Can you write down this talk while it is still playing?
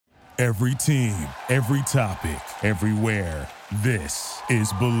Every team, every topic, everywhere. This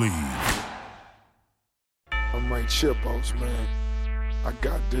is Believe. I'm Mike Chipos, man. I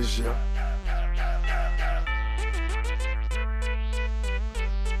got this, yeah.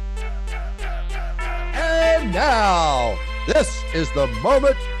 And now, this is the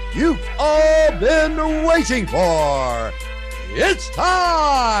moment you've all been waiting for. It's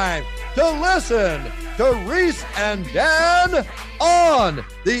time to listen to Reese and Dan on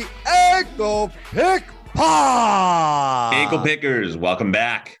the Ankle Pick Pod. Ankle Pickers, welcome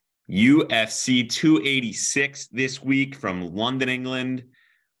back. UFC 286 this week from London, England.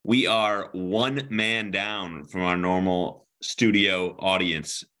 We are one man down from our normal studio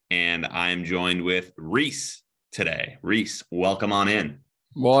audience, and I am joined with Reese today. Reese, welcome on in.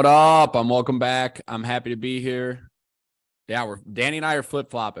 What up? I'm welcome back. I'm happy to be here. Yeah, Danny and I are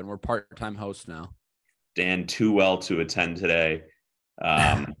flip-flopping. We're part-time hosts now. Dan, too well to attend today.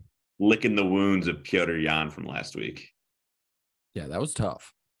 Licking the wounds of Piotr Jan from last week. Yeah, that was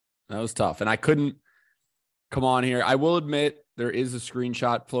tough. And I couldn't come on here. I will admit there is a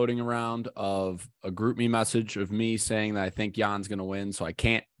screenshot floating around of a group me message of me saying that I think Jan's going to win, so I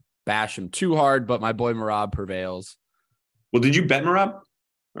can't bash him too hard, but my boy Merab prevails. Well, did you bet Merab?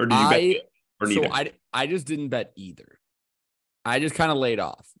 Or did you bet? Or neither? I just didn't bet either. I just kind of laid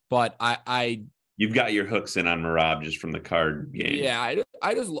off. But You've got your hooks in on Merab just from the card game. Yeah,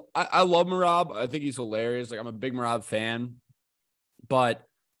 I love Merab. I think he's hilarious. Like, I'm a big Merab fan. But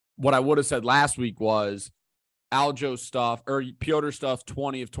what I would have said last week was Aljo stuff, or Piotr stuff,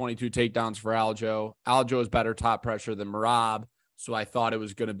 20 of 22 takedowns for Aljo. Aljo is better top pressure than Merab. So I thought it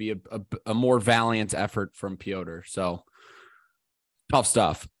was going to be a more valiant effort from Piotr. So tough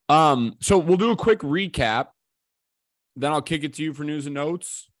stuff. So we'll do a quick recap. Then I'll kick it to you for news and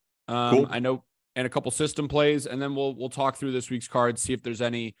notes. Cool. I know, and a couple system plays, and then we'll talk through this week's cards, see if there's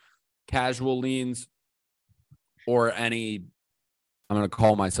any casual leans or any. I'm going to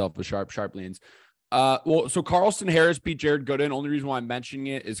call myself a sharp leans. So Carlston Harris beat Jared Gooden. Only reason why I'm mentioning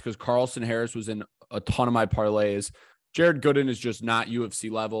it is because Carlston Harris was in a ton of my parlays. Jared Gooden is just not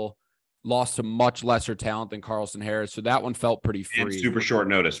UFC level. Lost to much lesser talent than Carlston Harris, so that one felt pretty free. And super short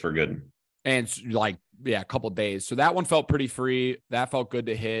notice for Gooden. And a couple of days. So that one felt pretty free. That felt good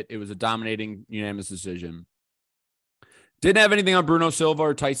to hit. It was a dominating unanimous decision. Didn't have anything on Bruno Silva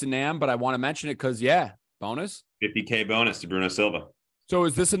or Tyson Nam, but I want to mention it because, bonus. 50K bonus to Bruno Silva. So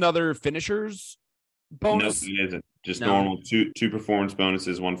is this another finishers bonus? No, it isn't. Just normal two performance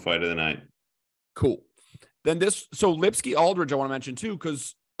bonuses, one fight of the night. Cool. Then Lipsky Aldridge I want to mention too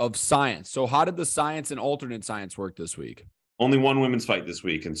because of science. So how did the science and alternate science work this week? Only one women's fight this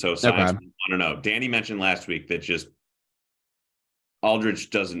week, and so science, Okay. I don't know. Danny mentioned last week that just Aldridge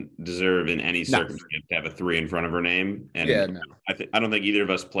doesn't deserve in any circumstance to have a 3 in front of her name. And I don't think either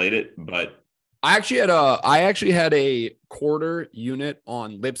of us played it, but I actually had a quarter unit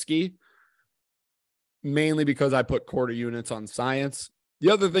on Lipsky, mainly because I put quarter units on science.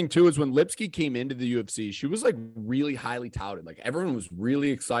 The other thing too is when Lipsky came into the UFC, she was like really highly touted. Like everyone was really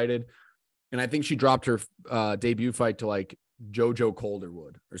excited. And I think she dropped her debut fight to like JoJo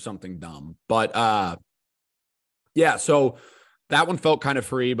Calderwood or something dumb. But so that one felt kind of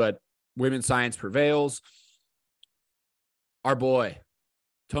free, but women's science prevails. Our boy,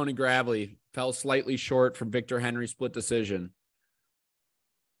 Tony Gravely, fell slightly short from Victor Henry split decision.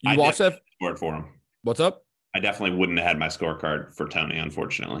 You watched that? Scored for him. What's up? I definitely wouldn't have had my scorecard for Tony,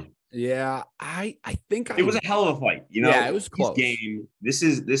 unfortunately. Yeah, I think it was a hell of a fight. Yeah, it was close. This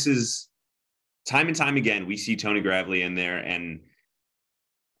is time and time again, we see Tony Gravely in there, and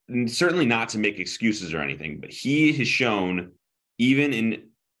certainly not to make excuses or anything, but he has shown even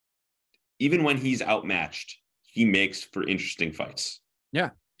when he's outmatched, he makes for interesting fights.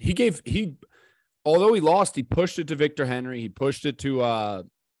 Yeah. Although he lost, he pushed it to Victor Henry. He pushed it to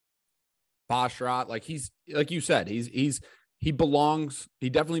Basharat. Like like you said, he belongs.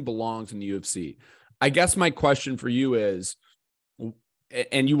 He definitely belongs in the UFC. I guess my question for you is,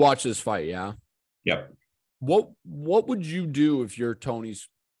 and you watch this fight, yeah? Yep. What would you do if you're Tony's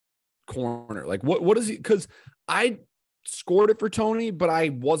corner? Like what is he? Because I scored it for Tony, but I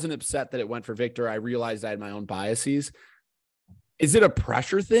wasn't upset that it went for Victor. I realized I had my own biases. Is it a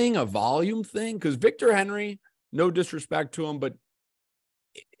pressure thing, a volume thing? Because Victor Henry, no disrespect to him, but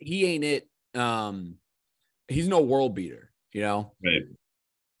he ain't it. He's no world beater, you know? Right.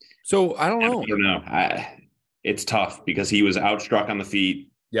 So I don't know. I don't know. It's tough because he was outstruck on the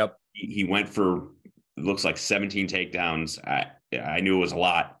feet. Yep. He went for, it looks like 17 takedowns. I knew it was a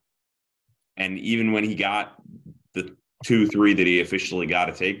lot. And even when he got the 2-3 that he officially got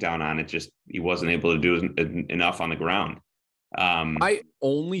a takedown on, he wasn't able to do enough on the ground. My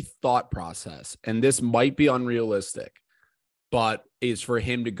only thought process, and this might be unrealistic, but is for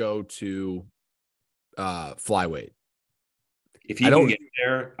him to go to flyweight. If he can get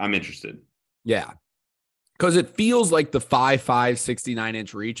there, I'm interested. Yeah. Because it feels like the 5'5",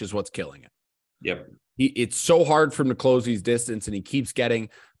 69-inch reach is what's killing it. Yep. It's so hard for him to close these distance, and he keeps getting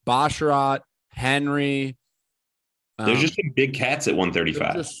Basharat, Henry. There's just some big cats at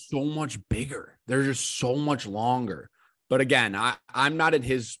 135. They're just so much bigger. They're just so much longer. But again, I'm not in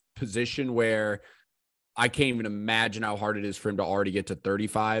his position where I can't even imagine how hard it is for him to already get to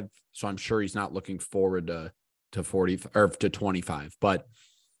 35. So I'm sure he's not looking forward to 40 or to 25. But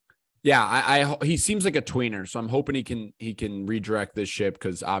yeah, he seems like a tweener. So I'm hoping he can redirect this ship,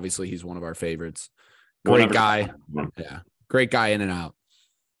 because obviously he's one of our favorites. Great guy. Yeah. Great guy in and out.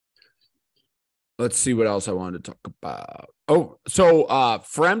 Let's see what else I wanted to talk about. Oh, so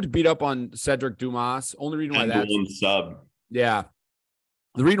Fremd beat up on Cedric Dumas. Only reason why that's sub. Yeah.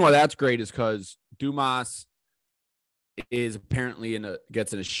 The reason why that's great is because Dumas is apparently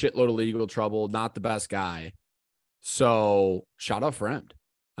gets in a shitload of legal trouble, not the best guy. So shout out Fremd.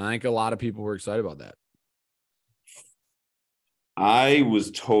 I think a lot of people were excited about that. I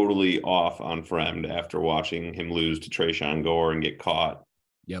was totally off on Fremd after watching him lose to Trayshawn Gore and get caught.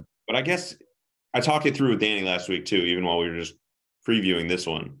 Yep. But I guess I talked it through with Danny last week too, even while we were just previewing this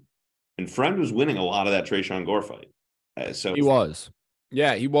one. And Fremd was winning a lot of that Trayshawn Gore fight. So he was.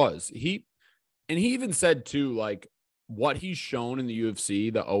 Yeah, he was. He even said too, like, what he's shown in the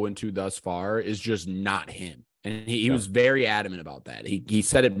UFC, the 0-2 thus far, is just not him. And he was very adamant about that. He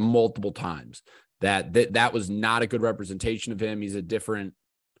said it multiple times that was not a good representation of him. He's a different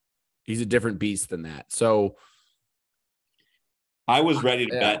beast than that. So I was ready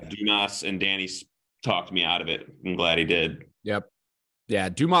to bet Dumas, and Danny talked me out of it. I'm glad he did. Yep. Yeah,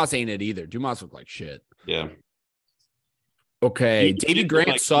 Dumas ain't it either. Dumas looked like shit. Yeah. Okay, Davey Grant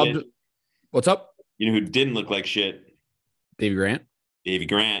subbed. Shit. What's up? You know who didn't look like shit? Davey Grant.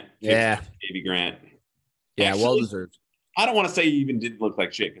 Yeah. Davey Grant. Yeah, actually, well deserved. I don't want to say he even didn't look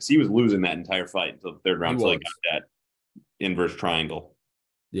like shit, because he was losing that entire fight until the third round until he got that inverse triangle.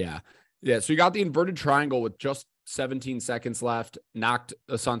 Yeah. Yeah. So you got the inverted triangle with just 17 seconds left, knocked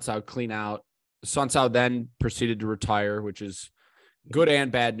Asuncao clean out. Asuncao then proceeded to retire, which is good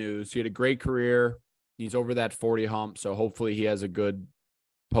and bad news. He had a great career. He's over that 40 hump, so hopefully he has a good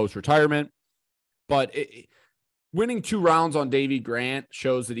post-retirement. But winning 2 rounds on Davey Grant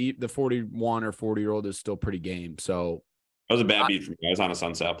shows that the 41 or 40-year-old is still pretty game. So that was a bad beat for me. I was on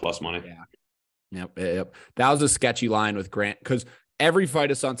Asuncao plus money. Yeah. Yep. That was a sketchy line with Grant, because every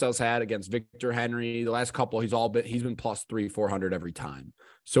fight Asuncao's had against Victor Henry, the last couple, he's been plus 300-400 every time.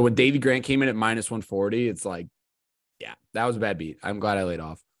 So when Davey Grant came in at minus 140, it's like, yeah, that was a bad beat. I'm glad I laid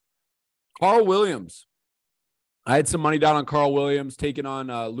off. Carl Williams. I had some money down on Carl Williams taking on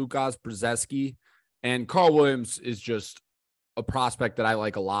Lukas Brzeski. And Carl Williams is just a prospect that I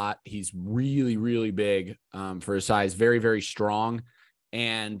like a lot. He's really, really big for his size, very, very strong,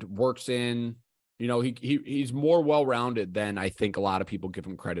 and works in, he's more well-rounded than I think a lot of people give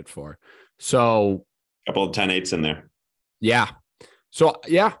him credit for. So a couple of 10-8s in there. Yeah. So,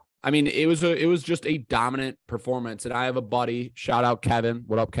 yeah, I mean, it was just a dominant performance. And I have a buddy, shout out Kevin.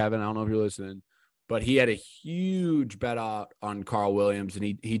 What up, Kevin? I don't know if you're listening, but he had a huge bet out on Carl Williams, and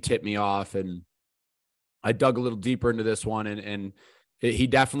he tipped me off, and I dug a little deeper into this one, and he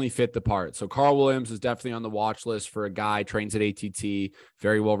definitely fit the part. So Carl Williams is definitely on the watch list for a guy, trains at ATT,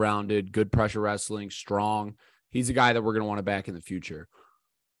 very well-rounded, good pressure wrestling, strong. He's a guy that we're going to want to back in the future.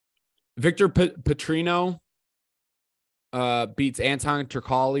 Victor Petrino beats Anton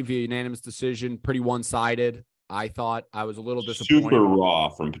Turkalj via unanimous decision. Pretty one-sided, I thought. I was a little disappointed. Super raw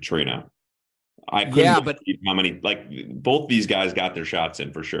from Petrino. I couldn't believe how many, both these guys got their shots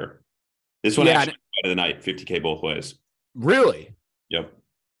in for sure. This one actually fight of the night, 50K both ways. Really? Yep.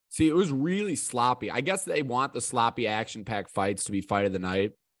 See, it was really sloppy. I guess they want the sloppy action-packed fights to be fight of the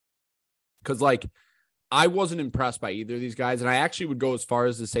night. Because, I wasn't impressed by either of these guys. And I actually would go as far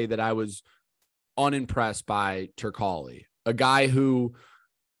as to say that I was unimpressed by Turkalj, a guy who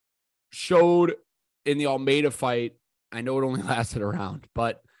showed in the Almeida fight, I know it only lasted a round,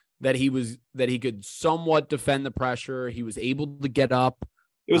 but that he could somewhat defend the pressure. He was able to get up.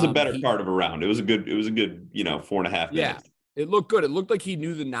 It was a better part of a round. It was a good, 4.5 minutes. Yeah, it looked good. It looked like he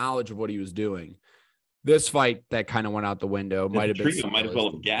knew the knowledge of what he was doing. This fight that kind of went out the window. Might have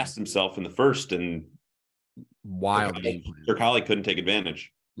well have gassed himself in the first, and wild game plan. Turkalj couldn't take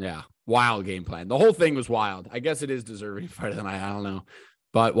advantage. Yeah, wild game plan. The whole thing was wild. I guess it is deserving fight of the night. I don't know,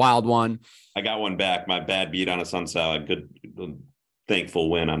 but wild one. I got one back. My bad beat on Asuncao. A good, thankful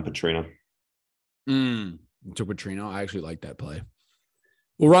win on Petrino. Took Petrino. I actually like that play.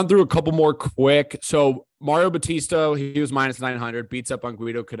 We'll run through a couple more quick. So Mario Batista, he was minus 900, beats up on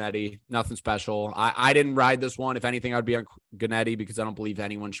Guido Canetti. Nothing special. I didn't ride this one. If anything, I'd be on Canetti because I don't believe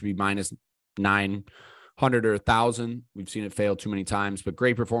anyone should be minus 900 or 1,000. We've seen it fail too many times, but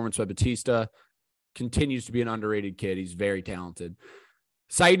great performance by Batista. Continues to be an underrated kid. He's very talented.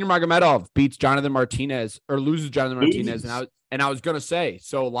 Said Nurmagomedov beats Jonathan Martinez or loses Jonathan Martinez. And I was going to say,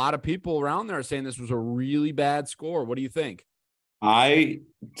 so a lot of people around there are saying this was a really bad score. What do you think? To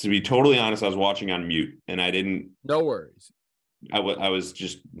be totally honest, I was watching on mute and I didn't. No worries. I was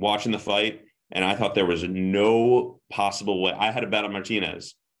just watching the fight and I thought there was no possible way. I had a bet on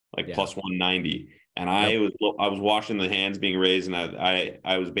Martinez, plus 190. And I was watching the hands being raised and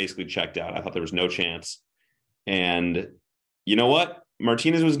I was basically checked out. I thought there was no chance. And you know what?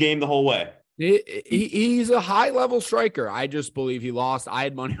 Martinez was game the whole way. He's a high-level striker. I just believe he lost. I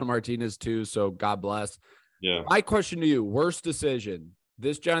had money on Martinez too, so God bless. Yeah. My question to you, worst decision,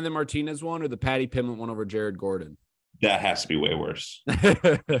 this Jonathan Martinez one or the Patty Pimblett one over Jared Gordon? That has to be way worse.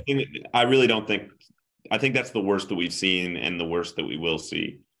 I really don't think – I think that's the worst that we've seen and the worst that we will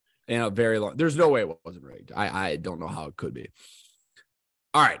see. Very long. There's no way it wasn't rigged. I don't know how it could be.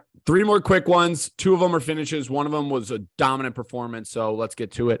 All right, 3 more quick ones. 2 of them are finishes. One of them was a dominant performance, so let's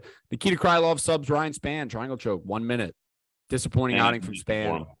get to it. Nikita Krylov subs Ryan Spann, triangle choke, 1 minute. Disappointing outing from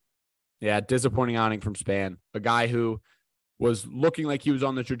Spann. Yeah, disappointing outing from Spann. A guy who was looking like he was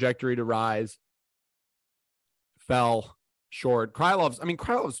on the trajectory to rise, fell short. Krylov's,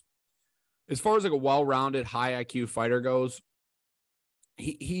 as far as like a well-rounded, high IQ fighter goes,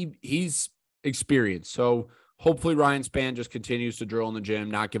 he's experienced. So hopefully Ryan Spann just continues to drill in the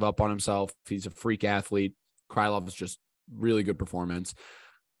gym, not give up on himself. He's a freak athlete. Krylov is just really good performance.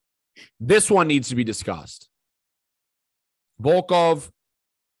 This one needs to be discussed. Volkov,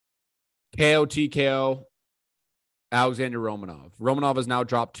 KO, TKO, Alexander Romanov. Romanov has now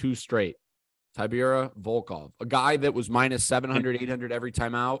dropped 2 straight. Tybura, Volkov, a guy that was minus 700, 800 every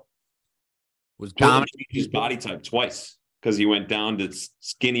time out, was dominating his body type twice because he went down to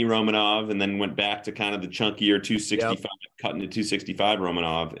skinny Romanov and then went back to kind of the chunkier 265, cutting to 265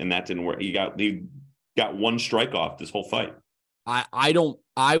 Romanov, and that didn't work. He got 1 strike off this whole fight.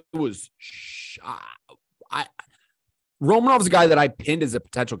 Romanov's a guy that I pinned as a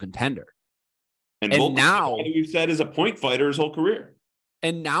potential contender. And now we've said is a point fighter his whole career.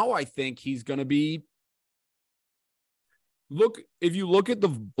 And now I think he's going to be. If you look at the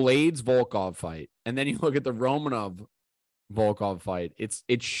Blades Volkov fight and then you look at the Romanov Volkov fight,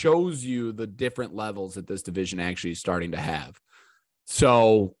 it shows you the different levels that this division actually is starting to have.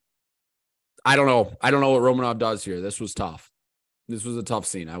 So I don't know. I don't know what Romanov does here. This was tough. This was a tough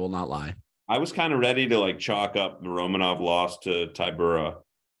scene. I will not lie. I was kind of ready to chalk up the Romanov loss to Tybura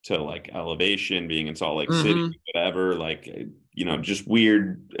to elevation, being in Salt Lake City, whatever, just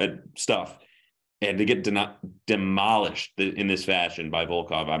weird stuff. And to get demolished in this fashion by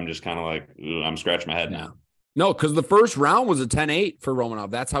Volkov, I'm just kind of I'm scratching my head now. No, because the first round was a 10-8 for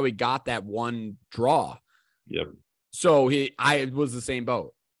Romanov. That's how he got that 1 draw. Yep. So I was the same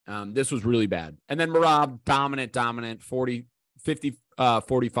boat. This was really bad. And then Merab, dominant,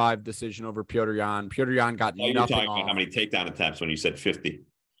 45 decision over Petr Yan. Petr Yan got nothing off. About how many takedown attempts when you said 50?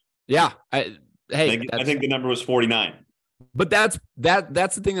 Yeah. I think the number was 49. But that's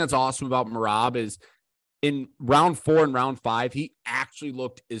the thing that's awesome about Merab is in round 4 and round 5, he actually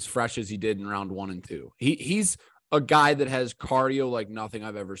looked as fresh as he did in round 1 and 2. He's a guy that has cardio like nothing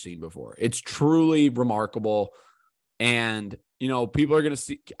I've ever seen before. It's truly remarkable. And, people are going to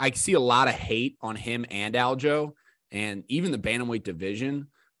see, I see a lot of hate on him and Aljo and even the bantamweight division.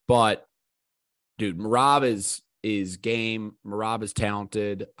 But dude, Merab is game. Merab is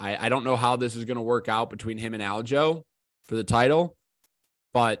talented. I don't know how this is going to work out between him and Aljo for the title,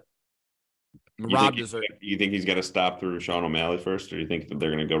 but Merab deserves. You think he's got to stop through Sean O'Malley first, or do you think that they're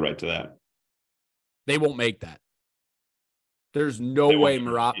going to go right to that? They won't make that. There's no way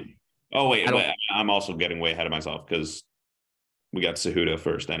Merab. Oh, wait. I'm also getting way ahead of myself because we got Cejudo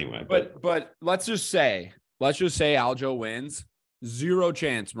first anyway. But let's just say Aljo wins. 0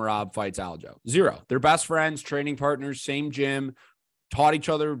 chance Merab fights Aljo. 0. They're best friends, training partners, same gym, taught each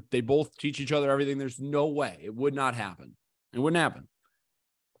other. They both teach each other everything. There's no way. It would not happen. It wouldn't happen.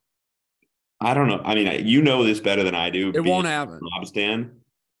 I don't know. I mean, this better than I do. It won't happen. Rob Stan,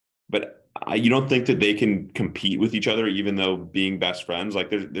 but you don't think that they can compete with each other, even though being best friends,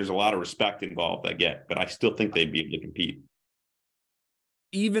 there's a lot of respect involved, I get, but I still think they'd be able to compete.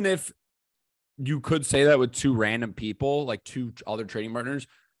 Even if you could say that with 2 random people, like 2 other training partners,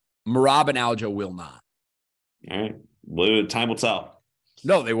 Merab and Aljo will not. All right. Well, time will tell.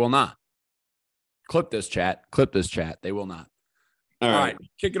 No, they will not. Clip this chat. They will not. All right.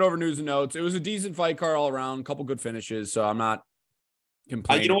 Kick it over news and notes. It was a decent fight card all around. Couple good finishes. So I'm not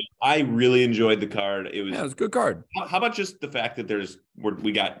complaining. You know what? I really enjoyed the card. It was a good card. How about just the fact that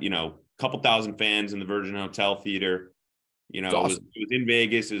we got, a couple thousand fans in the Virgin Hotel Theater. Awesome. It was in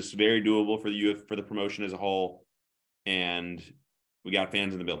Vegas. It was very doable for the promotion as a whole. And we got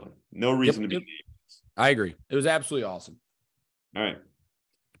fans in the building. No reason to be. I agree. It was absolutely awesome. All right.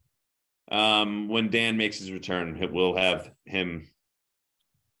 When Dan makes his return, we'll have him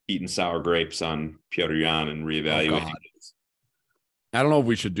eating sour grapes on Petr Yan and reevaluating. I don't know if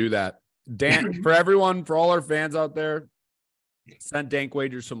we should do that. Dan, for everyone, for all our fans out there, send Dank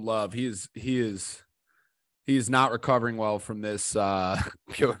Wager some love. He is not recovering well from this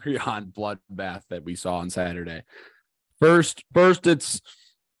Petr Yan bloodbath that we saw on Saturday. First it's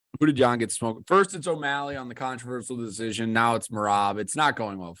who did Yan get smoked? First it's O'Malley on the controversial decision. Now it's Merab. It's not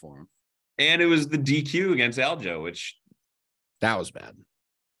going well for him. And it was the DQ against Aljo, which that was bad.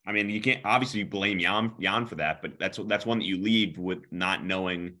 I mean, you can't obviously blame Yan for that, but that's one that you leave with not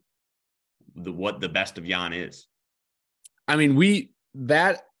knowing what the best of Yan is. I mean,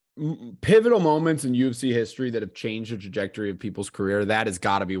 that pivotal moments in UFC history that have changed the trajectory of people's career, that has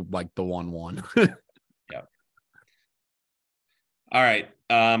got to be like the 1-1. Yeah. All right.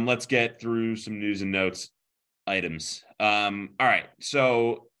 Let's get through some news and notes items. All right.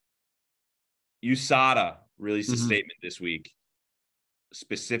 So USADA released a statement this week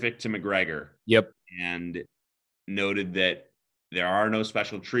specific to McGregor. Yep. And noted that there are no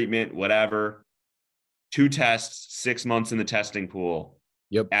special treatment, whatever. 2 tests, 6 months in the testing pool.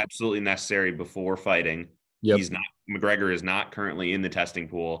 Yep. Absolutely necessary before fighting. Yep. McGregor is not currently in the testing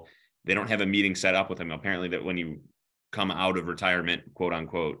pool. They don't have a meeting set up with him. Apparently that when you come out of retirement, quote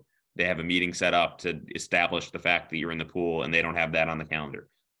unquote, they have a meeting set up to establish the fact that you're in the pool, and they don't have that on the calendar.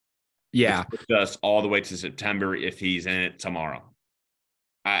 Yeah. It's just all the way to September if he's in it tomorrow.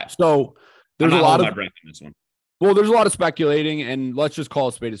 So there's a lot of this one. Well, there's a lot of speculating, and let's just call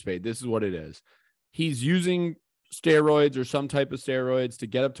a spade a spade. This is what it is. He's using steroids or some type of steroids to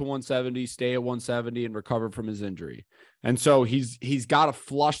get up to 170, stay at 170, and recover from his injury. And so he's got to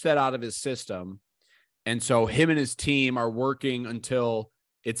flush that out of his system. And so him and his team are working until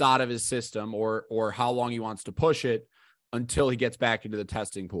it's out of his system, or how long he wants to push it until he gets back into the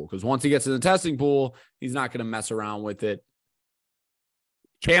testing pool. Because once he gets in the testing pool, he's not going to mess around with it.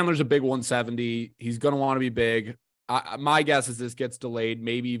 Chandler's a big 170. He's going to want to be big. My guess is this gets delayed,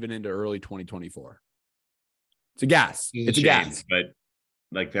 maybe even into early 2024. It's a guess. It's a guess. But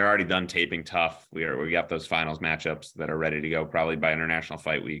like, they're already done taping Tough. We got those finals matchups that are ready to go probably by International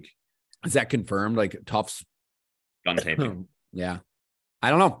Fight Week. Is that confirmed? Like, Tough's done taping? Yeah.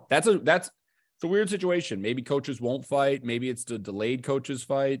 I don't know. That's a weird situation. Maybe coaches won't fight. Maybe it's the delayed coaches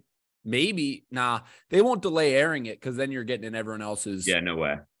fight. Maybe they won't delay airing it, because then you're getting in everyone else's. Yeah, no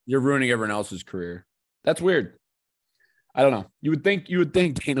way. You're ruining everyone else's career. That's weird. I don't know. You would think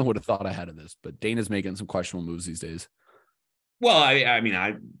Dana would have thought ahead of this, but Dana's making some questionable moves these days. Well, I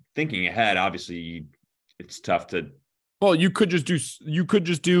mean, thinking ahead. Obviously, it's tough to. Well, you could just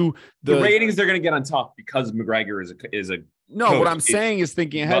do the ratings they're going to get on Tough because McGregor is a. No, coach. what I'm saying is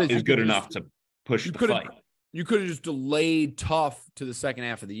thinking ahead is good enough to push the fight. You could have just delayed Tough to the second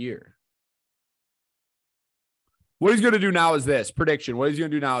half of the year. What he's going to do now is this. Prediction. What he's going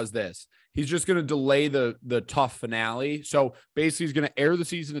to do now is this. He's just going to delay the Tough finale. So basically, he's going to air the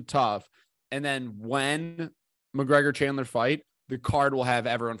season of Tough. And then when McGregor-Chandler fight, the card will have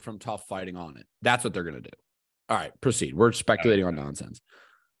everyone from Tough fighting on it. That's what they're going to do. All right, proceed. We're speculating on nonsense.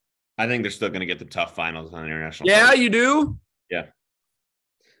 I think they're still going to get the Tough finals on international. Yeah, fight. You do? Yeah,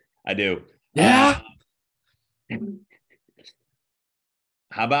 I do. Yeah.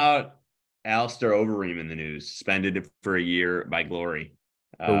 How about Alistair Overeem in the news? Suspended for a year by Glory.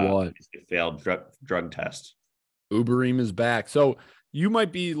 For what? It failed drug test. Overeem is back. So you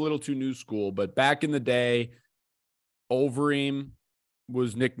might be a little too new school, but back in the day, Overeem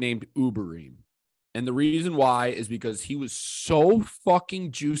was nicknamed Ubereem. And the reason why is because he was so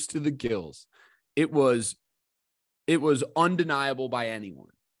fucking juiced to the gills. It was undeniable by anyone.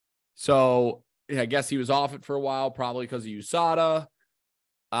 So I guess he was off it for a while, probably because of USADA.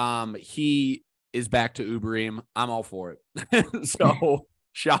 He is back to Ubereem. I'm all for it. So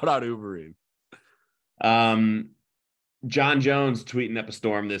shout out Ubereem. John Jones tweeting up a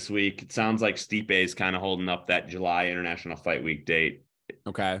storm this week. It sounds like Stipe is kind of holding up that July International Fight Week date.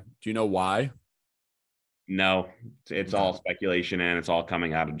 Okay. Do you know why? No, it's all speculation, and it's all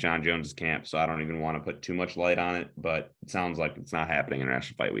coming out of John Jones's camp. So I don't even want to put too much light on it, but it sounds like it's not happening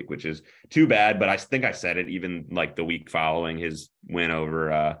International Fight Week, which is too bad. But I think I said it even like the week following his win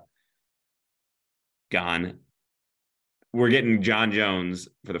over gone. We're getting John Jones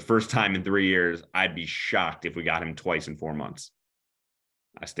for the first time in 3 years. I'd be shocked if we got him twice in 4 months.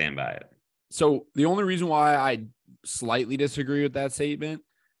 I stand by it. So the only reason why I slightly disagree with that statement,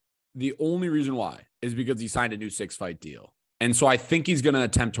 the only reason why is because he signed a new 6-fight deal. And so I think he's going to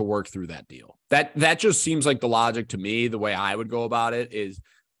attempt to work through that deal. That just seems like the logic to me. The way I would go about it is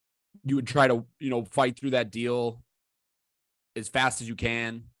you would try to, fight through that deal as fast as you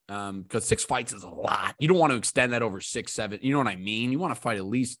can. Because 6 fights is a lot. You don't want to extend that over 6, 7. You know what I mean? You want to fight at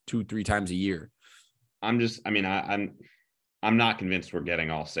least 2-3 times a year. I'm not convinced we're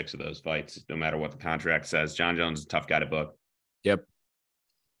getting all 6 of those fights, no matter what the contract says. John Jones is a tough guy to book. Yep.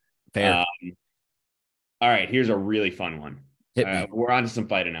 Fair. All right. Here's a really fun one. Hit me. We're on to some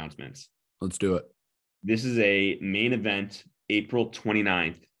fight announcements. Let's do it. This is a main event, April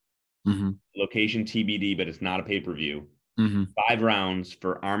 29th. Mm-hmm. Location TBD, but it's not a pay-per-view. Mm-hmm. 5 rounds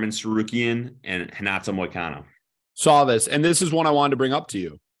for Arman Sarukian and Renato Moicano. Saw this, and this is one I wanted to bring up to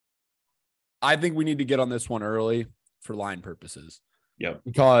you. I think we need to get on this one early for line purposes. Yep.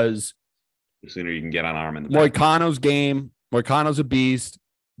 Because the sooner you can get on Arman, Moicano's game. Moicano's a beast.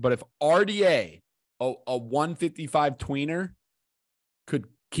 But if RDA, a 155 tweener, could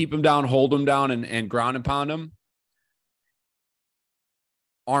keep him down, hold him down, and ground and pound him,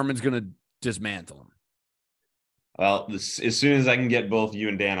 Arman's going to dismantle him. Well, as soon as I can get both you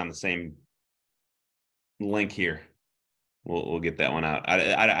and Dan on the same link here, we'll get that one out.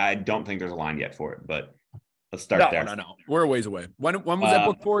 I don't think there's a line yet for it, but let's start there. No. We're a ways away. When was that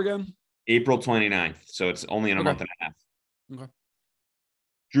booked for again? April 29th. So it's only in a month and a half. Okay.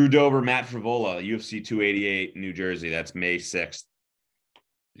 Drew Dober, Matt Frivola, UFC 288, New Jersey. That's May 6th.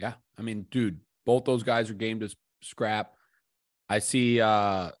 Yeah. I mean, dude, both those guys are game to scrap. I see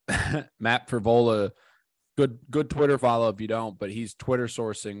Matt Frivola. Good Twitter follow if you don't, but he's Twitter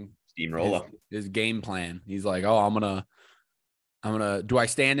sourcing steamroller his game plan. He's like, oh, I'm gonna do I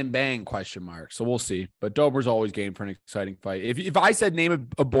stand and bang ? So we'll see. But Dober's always game for an exciting fight. If I said name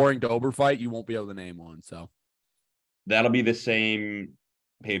a boring Dober fight, you won't be able to name one. So that'll be the same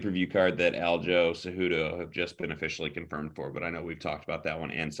pay-per-view card that Aljo Cejudo have just been officially confirmed for. But I know we've talked about that one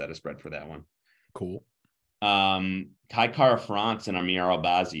and set a spread for that one. Cool. Kai Kara France and Amir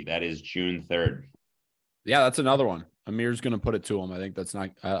Albazi. That is June 3rd. Yeah, that's another one. Amir's going to put it to him. I think that's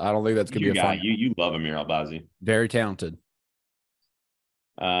not. I don't think that's going to be a fight. You love Amir Albazi. Very talented.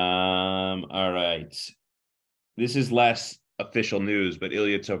 All right. This is less official news, but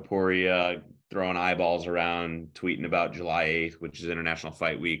Ilya Topuria throwing eyeballs around, tweeting about July 8th, which is International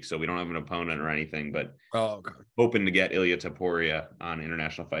Fight Week. So we don't have an opponent or anything, but hoping to get Ilya Topuria on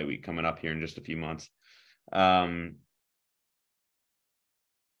International Fight Week coming up here in just a few months.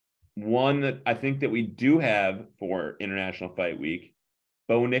 One that I think that we do have for International Fight Week,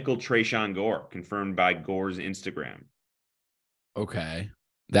 Bo Nickel, Trayshawn Gore, confirmed by Gore's Instagram. Okay.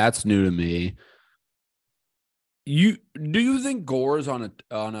 That's new to me. Do you think Gore's on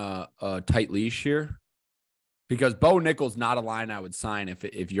a tight leash here? Because Bo Nickel's not a line I would sign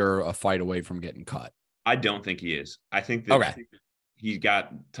if you're a fight away from getting cut. I don't think he is. I think that he's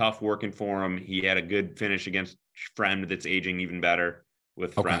got tough working for him. He had a good finish against Friend that's aging even better,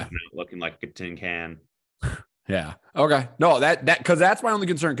 with Friend not looking like a tin can. Yeah. Okay. No, that because that's my only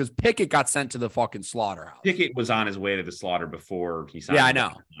concern, because Pickett got sent to the fucking slaughterhouse. Pickett was on his way to the slaughter before he signed. Yeah, I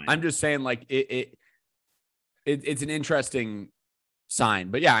know. I'm just saying, like, it's an interesting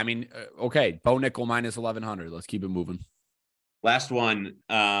sign. But yeah, I mean, okay, Bo Nickel minus 1,100. Let's keep it moving. Last one,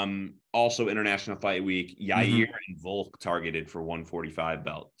 also International Fight Week. Yair and Volk targeted for 145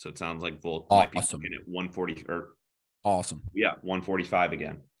 belt. So it sounds like Volk might be looking at 140 or awesome. Yeah, 145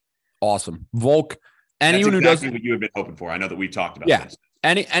 again. Awesome. Volk. Anyone That's exactly who doesn't, what you have been hoping for. I know that we've talked about this.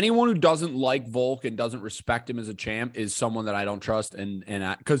 Anyone who doesn't like Volk and doesn't respect him as a champ is someone that I don't trust, and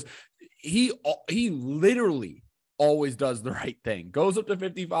because he literally always does the right thing. Goes up to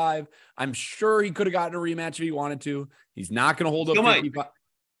 55. I'm sure he could have gotten a rematch if he wanted to. He's not going to hold up 55.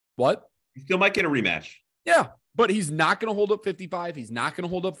 What? He still might get a rematch. Yeah, but he's not going to hold up 55. He's not going to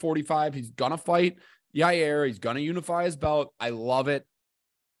hold up 45. He's going to fight Yair. He's going to unify his belt. I love it.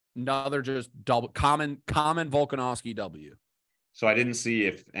 Another just double common Volkanovski W. So I didn't see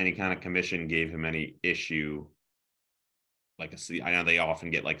if any kind of commission gave him any issue. I know they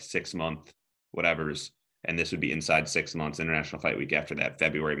often get like 6-month whatevers, and this would be inside 6 months, International Fight Week after that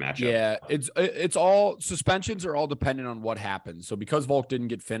February matchup. Yeah, it's all suspensions are all dependent on what happens. So because Volk didn't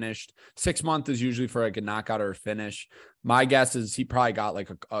get finished, 6 months is usually for like a knockout or a finish. My guess is he probably got like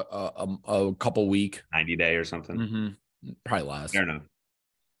a couple week, 90-day or something. Mm-hmm. Probably less. Fair enough.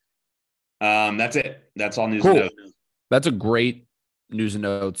 That's it. That's all news cool. and notes. That's a great news and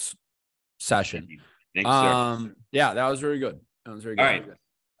notes session. Thanks, sir. Yeah, that was very good. That was very good. All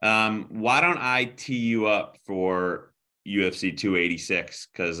right. Why don't I tee you up for UFC 286?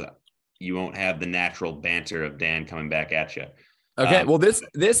 Because you won't have the natural banter of Dan coming back at you. Okay. Well, this,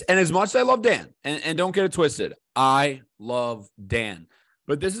 and as much as I love Dan, and don't get it twisted, I love Dan,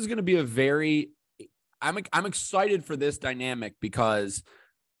 but this is going to be a very, I'm excited for this dynamic because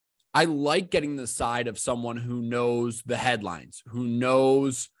I like getting the side of someone who knows the headlines, who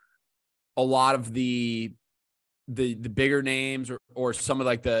knows a lot of the bigger names or some of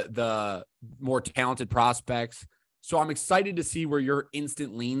like the more talented prospects. So I'm excited to see where your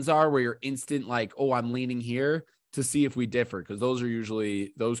instant leans are, where your instant like, oh, I'm leaning here, to see if we differ, because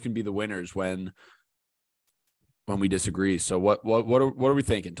those can be the winners when we disagree. So what are we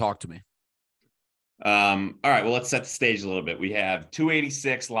thinking? Talk to me. All right, well, let's set the stage a little bit. We have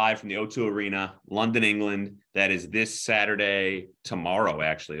 286 live from the O2 Arena, London, England. That is this Saturday, tomorrow,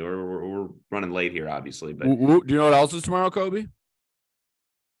 actually. We're running late here, obviously. But do you know what else is tomorrow, Kobe?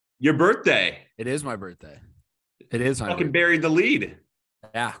 Your birthday. It is my birthday. It is. Fucking buried the lead.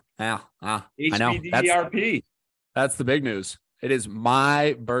 Yeah. I know. HBDRP. That's the big news. It is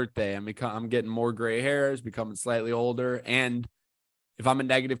my birthday. I'm getting more gray hairs, becoming slightly older. And if I'm a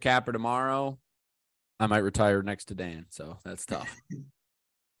negative capper tomorrow, I might retire next to Dan. So that's tough.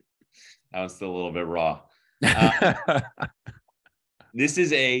 That was still a little bit raw. This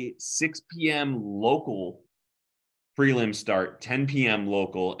is a 6 p.m. local prelim start, 10 p.m.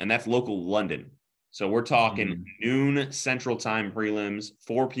 local, and that's local London. So we're talking noon Central Time prelims,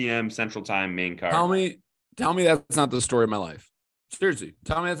 4 p.m. Central Time main card. Tell me that's not the story of my life. Seriously,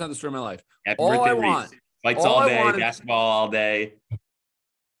 tell me that's not the story of my life. Happy birthday, Reese. Fights all day, basketball all day.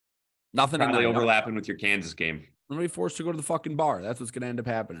 Nothing. Probably overlapping with your Kansas game. I'm going to be forced to go to the fucking bar. That's what's going to end up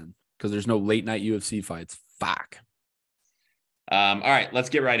happening because there's no late night UFC fights. Fuck. All right, let's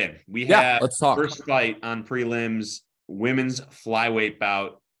get right in. We have let's talk. First fight on prelims, women's flyweight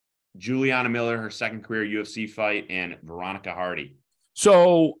bout. Juliana Miller, her second career UFC fight, and Veronica Hardy.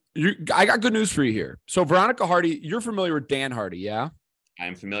 So I got good news for you here. So Veronica Hardy, you're familiar with Dan Hardy, yeah? I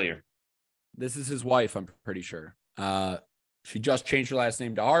am familiar. This is his wife, I'm pretty sure. She just changed her last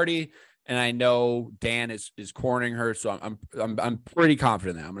name to Hardy, and I know Dan is cornering her, so I'm pretty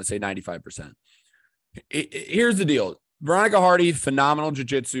confident in that. I'm going to say 95%. Here's the deal. Veronica Hardy, phenomenal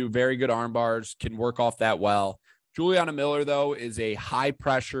jiu-jitsu, very good arm bars, can work off that well. Juliana Miller, though, is a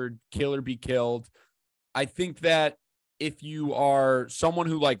high-pressured kill or be killed. I think that if you are someone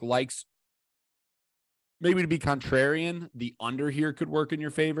who likes maybe to be contrarian, the under here could work in your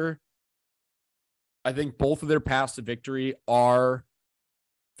favor. I think both of their paths to victory are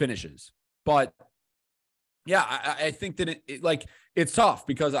finishes. But, yeah, I think that it's tough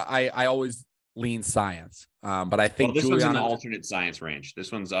because I always lean science. But I think this one's in the alternate science range.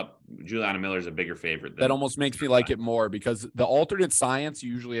 This one's up. Juliana Miller's a bigger favorite. That almost makes me like it more because the alternate science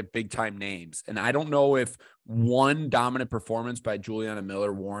usually have big time names. And I don't know if one dominant performance by Juliana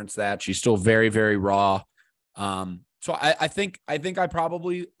Miller warrants that. She's still very, very raw. So I think I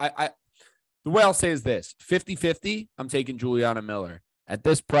probably, the way I'll say is this 50-50, I'm taking Juliana Miller at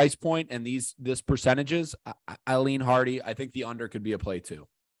this price point and this percentages. I lean Hardy. I think the under could be a play too.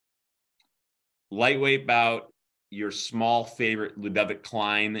 Lightweight bout, your small favorite, Ludovic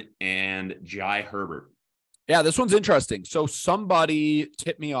Klein and Jai Herbert. Yeah, this one's interesting. So somebody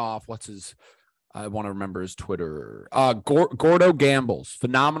tipped me off. I want to remember his Twitter. Gordo Gambles.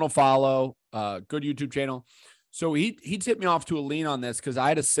 Phenomenal follow. Good YouTube channel. So he tipped me off to a lean on this because I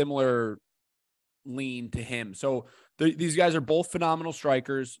had a similar lean to him. So these guys are both phenomenal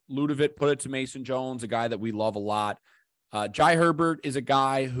strikers. Ludovic put it to Mason Jones, a guy that we love a lot. Jai Herbert is a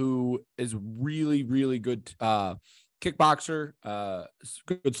guy who is really, really good kickboxer,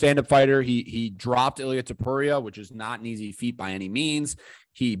 good stand-up fighter. He dropped Ilia Topuria, which is not an easy feat by any means.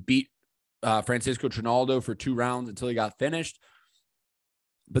 He beat Francisco Trinaldo for 2 rounds until he got finished.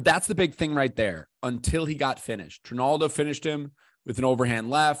 But that's the big thing right there, until he got finished. Trinaldo finished him with an overhand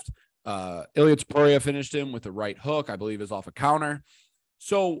left. Ilia Topuria finished him with a right hook, I believe is off a counter.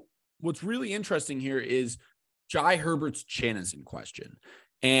 So what's really interesting here is Jai Herbert's chin is in question.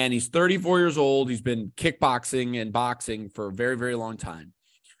 And he's 34 years old. He's been kickboxing and boxing for a very, very long time.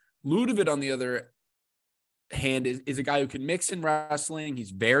 Ludovic, on the other hand, is a guy who can mix in wrestling.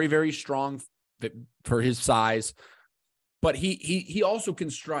 He's very, very strong for his size. But he also can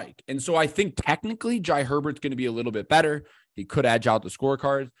strike. And so I think technically Jai Herbert's going to be a little bit better. He could edge out the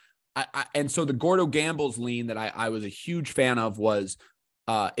scorecard. And so the Gordo Gambles lean that I was a huge fan of was,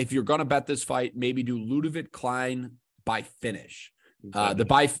 if you're going to bet this fight, maybe do Ludovic Klein by finish.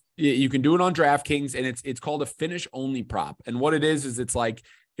 You can do it on DraftKings, and it's called a finish only prop. And what it is it's like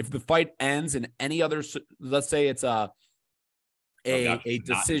if the fight ends in any other, let's say it's a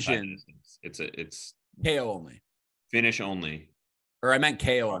decision, it's KO only, finish only, or I meant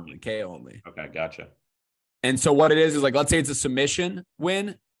KO only, KO only. Okay, gotcha. And so what it is like, let's say it's a submission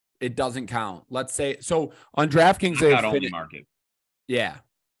win, it doesn't count. Let's say so on DraftKings they have only market. Yeah,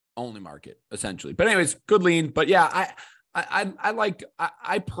 only market essentially. But anyways, good lean. But yeah,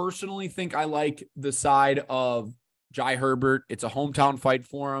 I personally think I like the side of Jai Herbert. It's a hometown fight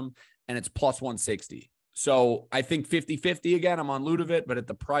for him, and it's plus 160. So I think 50-50 again. I'm on Ludovic, but at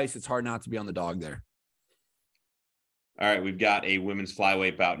the price, it's hard not to be on the dog there. All right, we've got a women's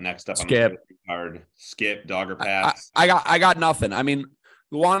flyweight bout next up. Skip. On the card. Skip, dog or pass? I got nothing. I mean,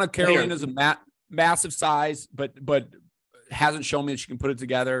 Luana Carolina is a massive size, but hasn't shown me that she can put it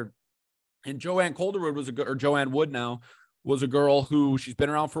together. And Joanne Calderwood Joanne Wood now was a girl who she's been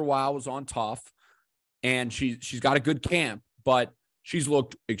around for a while, was on tough, and she's got a good camp, but she's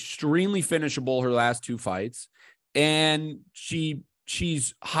looked extremely finishable her last 2 fights, and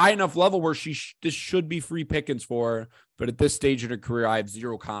she's high enough level where this should be free pickings for her. But at this stage in her career, I have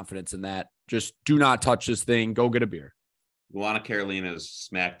zero confidence in that. Just do not touch this thing. Go get a beer. Luana Carolina is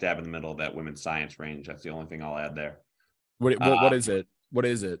smack dab in the middle of that women's science range. That's the only thing I'll add there. What is it? What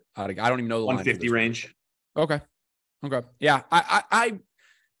is it? I don't even know the 150 range. Okay. Yeah. I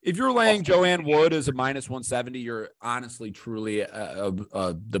if you're laying Joanne Wood as a minus 170, you're honestly, truly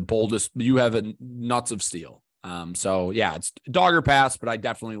the boldest. You have a nuts of steel. So yeah, it's dog or pass, but I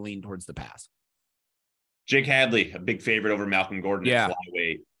definitely lean towards the pass. Jake Hadley, a big favorite over Malcolm Gordon at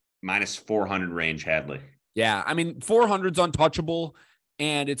flyweight, minus 400 range. Hadley. Yeah, I mean 400's untouchable,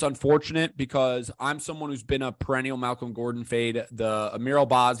 and it's unfortunate because I'm someone who's been a perennial Malcolm Gordon fade. The Amir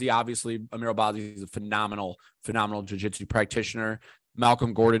Albazi is a phenomenal jiu-jitsu practitioner.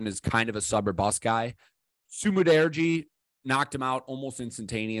 Malcolm Gordon is kind of a sub or bust guy. Sumudaerji knocked him out almost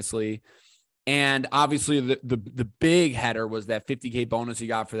instantaneously. And obviously the big header was that $50K bonus he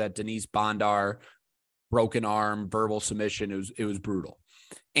got for that Denise Bondar broken arm verbal submission. It was brutal.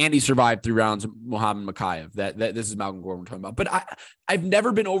 And he survived 3 rounds of Muhammad Makayev. That this is Malcolm Gordon we're talking about. But I've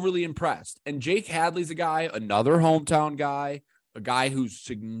never been overly impressed. And Jake Hadley's a guy, another hometown guy, a guy who's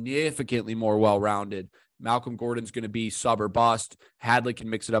significantly more well-rounded. Malcolm Gordon's going to be sub or bust. Hadley can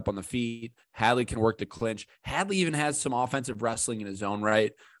mix it up on the feet. Hadley can work the clinch. Hadley even has some offensive wrestling in his own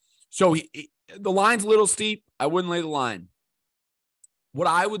right. So the line's a little steep. I wouldn't lay the line. What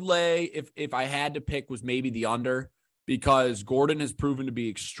I would lay if I had to pick was maybe the under, because Gordon has proven to be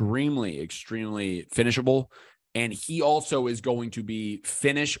extremely, extremely finishable. And he also is going to be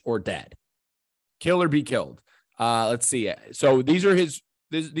finish or dead. Kill or be killed. Let's see. So these are his.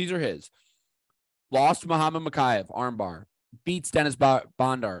 These are his. Lost to Muhammad Makayev, armbar. Beats Dennis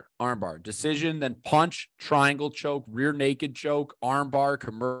Bondar, armbar. Decision, then punch, triangle choke, rear naked choke, armbar,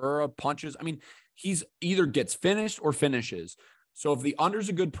 Kimura, punches. I mean, he's either gets finished or finishes. So if the under's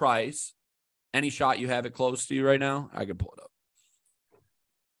a good price, any shot you have it close to you right now, I could pull it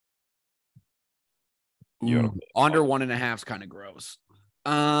up. Under 1.5 is kind of gross.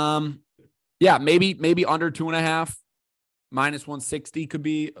 Yeah, maybe under 2.5. Minus 160 could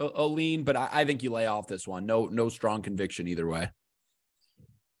be a lean, but I think you lay off this one. No strong conviction either way.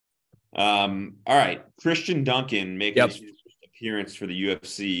 All right. Christian Duncan making his appearance for the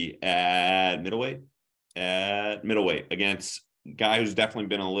UFC at middleweight against a guy who's definitely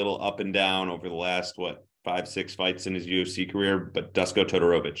been a little up and down over the last, 5-6 fights in his UFC career, but Dusko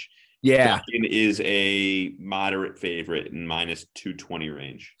Todorovic. Yeah. Duncan is a moderate favorite in minus 220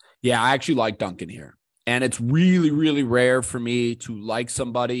 range. Yeah, I actually like Duncan here. And it's really, really rare for me to like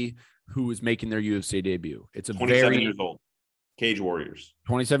somebody who is making their UFC debut. It's a 27 years old. Cage Warriors.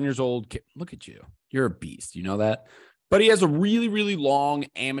 27 years old. Look at you. You're a beast. You know that? But he has a really, really long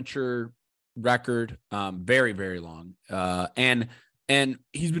amateur record. Very, very long. And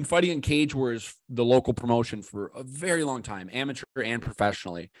he's been fighting in Cage Warriors, the local promotion, for a very long time, amateur and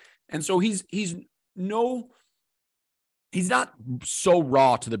professionally. And so he's not so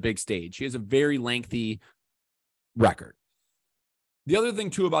raw to the big stage. He has a very lengthy record. The other thing,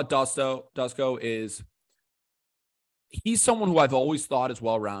 too, about Dusko is he's someone who I've always thought is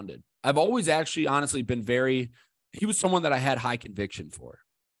well-rounded. I've always actually honestly been he was someone that I had high conviction for.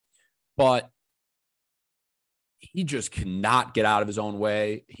 But he just cannot get out of his own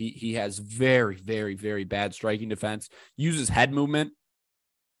way. He has very, very, very bad striking defense, uses head movement.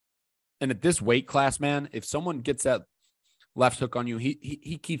 And at this weight class, man, if someone gets that left hook on you,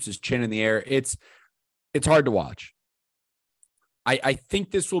 he keeps his chin in the air. It's hard to watch. I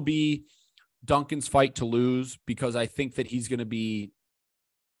think this will be Duncan's fight to lose, because I think that he's going to be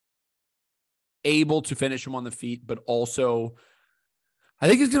able to finish him on the feet, but also I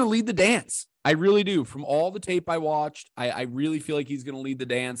think he's going to lead the dance. I really do. From all the tape I watched, I really feel like he's going to lead the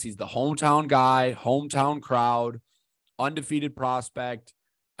dance. He's the hometown guy, hometown crowd, undefeated prospect.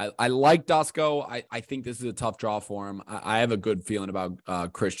 I like Dusko. I think this is a tough draw for him. I have a good feeling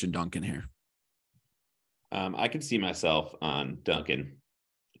about Christian Duncan here. I can see myself on Duncan.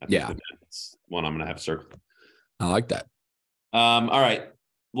 I think that's one I'm going to have circled. I like that. All right.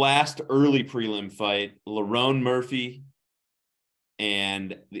 Last early prelim fight, Lerone Murphy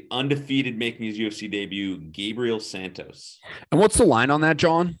and the undefeated making his UFC debut, Gabriel Santos. And what's the line on that,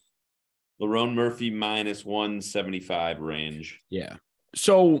 John? Lerone Murphy minus 175 range. Yeah.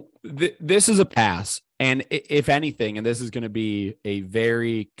 So this is a pass. And if anything, and this is going to be a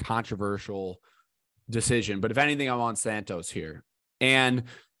very controversial decision, but if anything, I'm on Santos here. And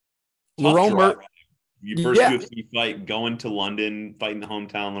Lerone Murphy. Your first UFC fight, going to London, fighting the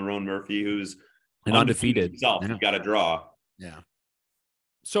hometown Lerone Murphy, who's undefeated himself. You got to draw. Yeah.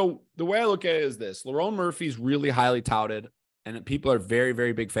 So the way I look at it is this: Lerone Murphy's really highly touted, and people are very,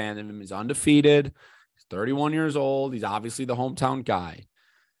 very big fans of him. He's undefeated. He's 31 years old. He's obviously the hometown guy.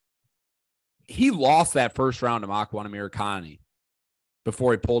 He lost that first round to Makwan Amirkhani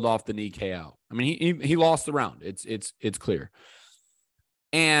before he pulled off the knee KO. I mean, he lost the round. It's clear.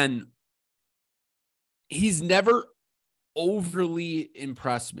 And he's never overly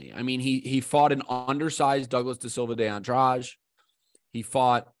impressed me. I mean, he fought an undersized Douglas Da Silva de Andrade. He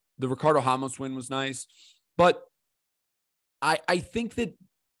fought the Ricardo Ramos win was nice, but I think that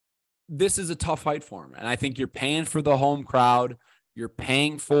this is a tough fight for him. And I think you're paying for the home crowd. You're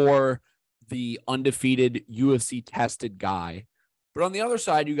paying for the undefeated UFC tested guy. But on the other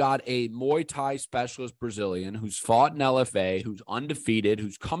side, you got a Muay Thai specialist Brazilian who's fought in LFA, who's undefeated,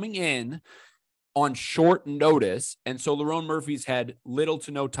 who's coming in on short notice. And so Lerone Murphy's had little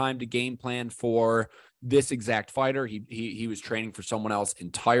to no time to game plan for this exact fighter. He was training for someone else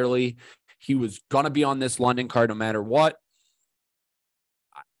entirely. He was going to be on this London card no matter what.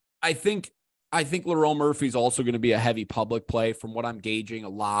 I think Lerone Murphy's also going to be a heavy public play. From what I'm gauging, a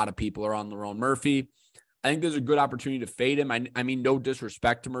lot of people are on Lerone Murphy. I think there's a good opportunity to fade him. I mean, no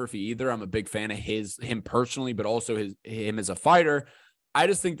disrespect to Murphy either. I'm a big fan of him personally, but also him as a fighter. I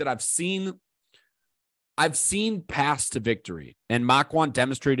just think that I've seen paths to victory, and Makwan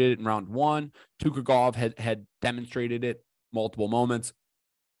demonstrated it in round one. Tukagov had demonstrated it multiple moments.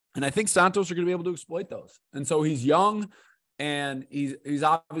 And I think Santos are going to be able to exploit those. And so he's young and he's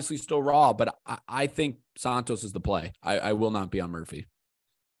obviously still raw, but I think Santos is the play. I will not be on Murphy.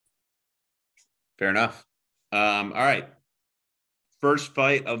 Fair enough. All right. First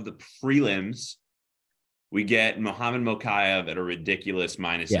fight of the prelims. We get Muhammad Mokaev at a ridiculous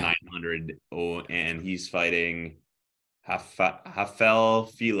minus 900. Oh, and he's fighting Rafael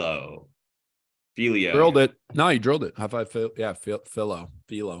Filho. Drilled it. No, he drilled it.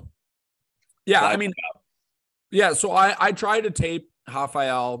 Filho. Yeah, I mean, yeah. So I tried to tape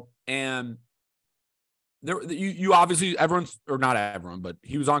Rafael, and there you obviously everyone's, or not everyone, but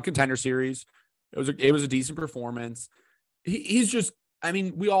he was on Contender Series. It was a decent performance. He's just, I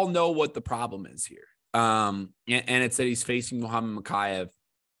mean, we all know what the problem is here. And it's that he's facing Muhammad Mokaev,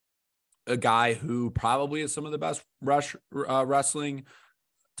 a guy who probably is some of the best wrestling,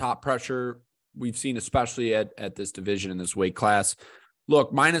 top pressure we've seen, especially at this division in this weight class.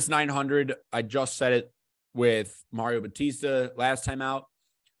 Look, minus 900. I just said it with Mario Batista last time out.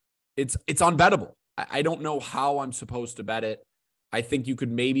 It's unbettable. I don't know how I'm supposed to bet it. I think you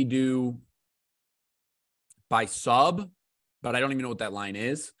could maybe do by sub, but I don't even know what that line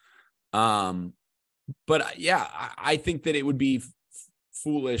is. But yeah, I think that it would be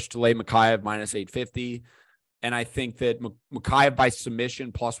foolish to lay Mokaev minus 850. And I think that Mokaev by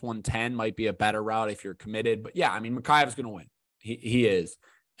submission plus 110 might be a better route if you're committed. But yeah, I mean, Mokaev's going to win. He is.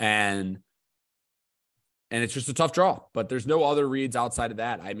 And it's just a tough draw, but there's no other reads outside of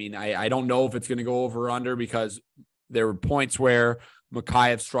that. I mean, I don't know if it's going to go over or under, because there were points where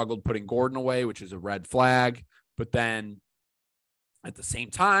Mokaev struggled putting Gordon away, which is a red flag. But then at the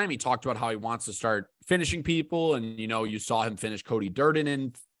same time, he talked about how he wants to start finishing people. And, you saw him finish Cody Durden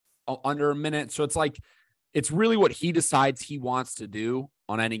in under a minute. So it's like, it's really what he decides he wants to do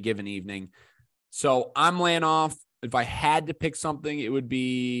on any given evening. So I'm laying off. If I had to pick something, it would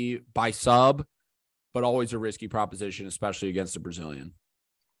be by sub, but always a risky proposition, especially against a Brazilian.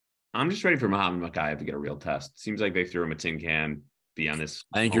 I'm just ready for Muhammad Mokaev to get a real test. Seems like they threw him a tin can, be on this.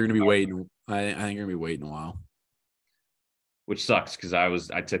 I think you're going to be waiting. I think you're going to be waiting a while. Which sucks, because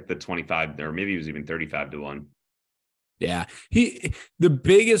I took the 25, or maybe it was even 35 to 1. Yeah. The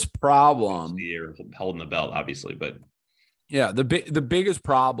biggest problem. You're holding the belt, obviously, but. Yeah. The biggest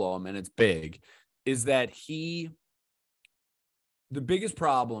problem, and it's big, is that the biggest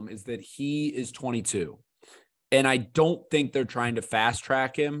problem is that he is 22. And I don't think they're trying to fast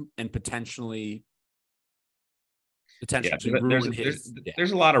track him and potentially ruin his.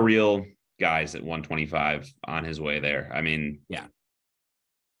 There's a lot of real guys at 125 on his way there. I mean,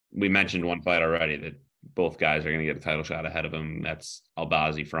 we mentioned one fight already that both guys are going to get a title shot ahead of him. That's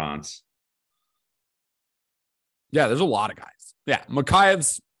Albazi France. Yeah, there's a lot of guys. Yeah,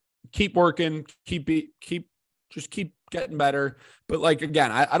 Makayev's keep working, keep getting better. But like,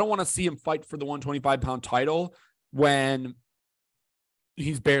 again, I don't want to see him fight for the 125-pound title when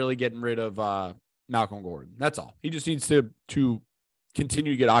he's barely getting rid of Malcolm Gordon. That's all. He just needs to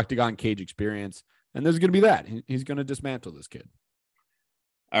continue to get octagon cage experience. And there's going to be that. He's going to dismantle this kid.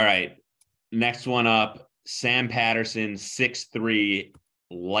 All right. Next one up, Sam Patterson, 6'3",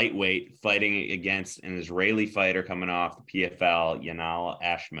 lightweight, fighting against an Israeli fighter coming off the PFL, Yanal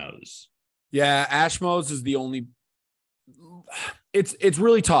Ashmouz. Yeah, Ashmouz is the only. It's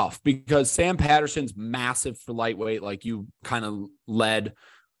really tough because Sam Patterson's massive for lightweight, like you kind of led,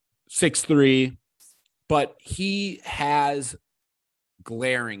 6'3", but he has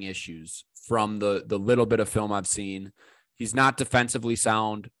glaring issues from the little bit of film I've seen. He's not defensively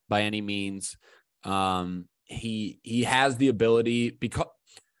sound by any means. He has the ability, because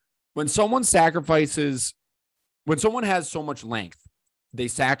when someone has so much length, they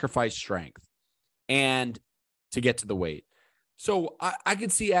sacrifice strength and to get to the weight. So I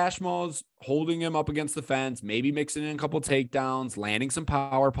could see Ashmouz holding him up against the fence, maybe mixing in a couple takedowns, landing some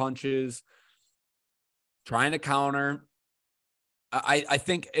power punches, trying to counter. I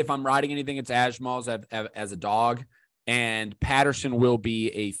think if I'm riding anything, it's Ashmouz as a dog, and Patterson will be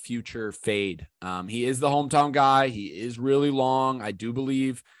a future fade. He is the hometown guy. He is really long. I do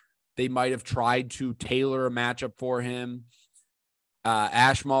believe they might have tried to tailor a matchup for him.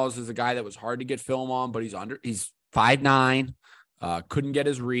 Ashmouz is a guy that was hard to get film on, but he's 5'9", couldn't get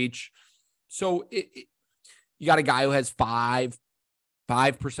his reach. So you got a guy who has five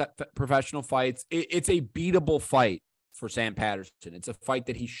professional fights. It's a beatable fight for Sam Patterson. It's a fight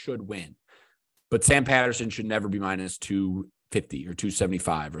that he should win, but Sam Patterson should never be minus 250 or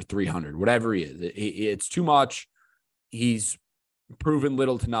 275 or 300, whatever he is. It's too much. He's proven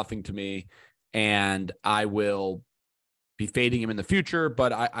little to nothing to me, and I will be fading him in the future,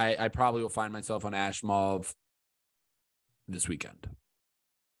 but I probably will find myself on Ashmouz this weekend.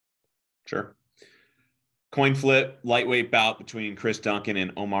 Sure. Coin flip, lightweight bout between Chris Duncan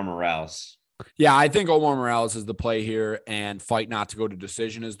and Omar Morales. Yeah, I think Omar Morales is the play here, and fight not to go to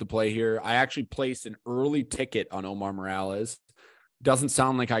decision is the play here. I actually placed an early ticket on Omar Morales. Doesn't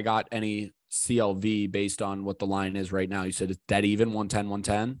sound like I got any CLV based on what the line is right now. You said it's dead even,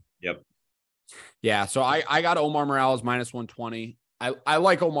 110. Yep. Yeah, so I got Omar Morales minus 120. I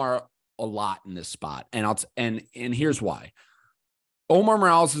like Omar a lot in this spot, and here's why. Omar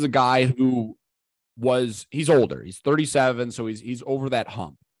Morales is a guy who he's older. He's 37, so he's over that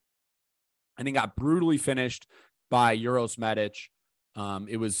hump. And he got brutally finished by Uros Medic.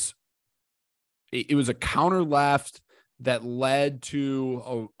 It was a counter left that led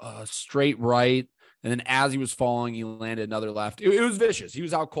to a straight right. And then as he was falling, he landed another left. It was vicious. He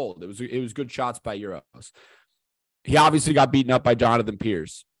was out cold. It was good shots by Uros. He obviously got beaten up by Jonathan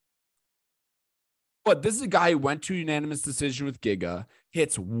Pierce. But this is a guy who went to unanimous decision with Giga,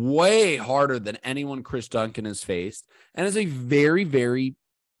 hits way harder than anyone Chris Duncan has faced, and is a very, very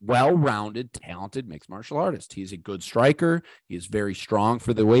well-rounded, talented mixed martial artist. He's a good striker. He is very strong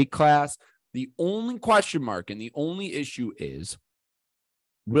for the weight class. The only question mark and the only issue is,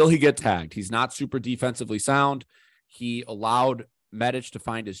 will he get tagged? He's not super defensively sound. He allowed Medic to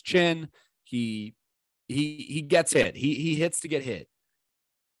find his chin. He gets hit. He hits to get hit.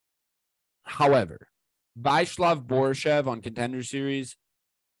 However, Vyacheslav Borishev on Contender Series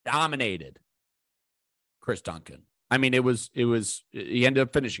dominated Chris Duncan. I mean, he ended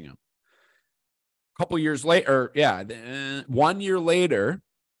up finishing him. A couple years later, 1 year later,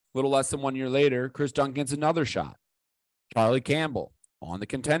 a little less than 1 year later, Chris Duncan gets another shot. Charlie Campbell on the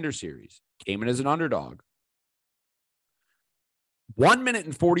Contender Series came in as an underdog. 1 minute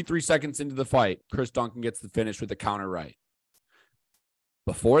and 43 seconds into the fight, Chris Duncan gets the finish with a counter right.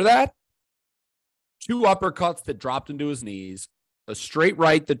 Before that, 2 uppercuts that dropped him to his knees, a straight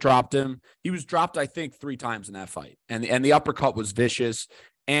right that dropped him. He was dropped, I think, 3 times in that fight. And the uppercut was vicious.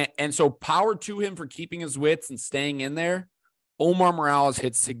 And so power to him for keeping his wits and staying in there. Omar Morales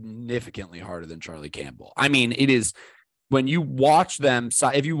hit significantly harder than Charlie Campbell. I mean, it is, when you watch them,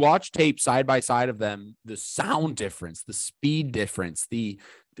 if you watch tape side by side of them, the sound difference, the speed difference, the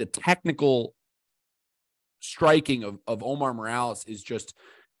technical striking of Omar Morales is just,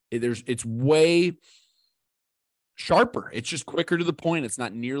 it's way sharper. It's just quicker to the point. It's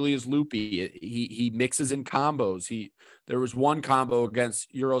not nearly as loopy. He mixes in combos. There was one combo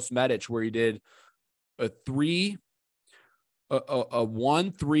against Uros Medic where he did a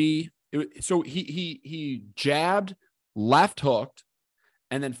 1-3. So he jabbed, left hooked,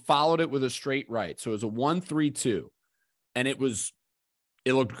 and then followed it with a straight right. So it was a 1-3-2, and it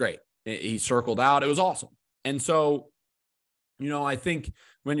looked great. He circled out. It was awesome. And so, I think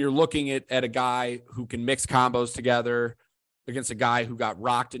when you're looking at a guy who can mix combos together against a guy who got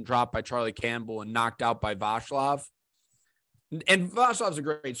rocked and dropped by Charlie Campbell and knocked out by Vaclav, and Vaclav's a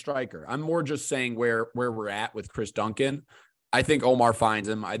great striker. I'm more just saying where we're at with Chris Duncan. I think Omar finds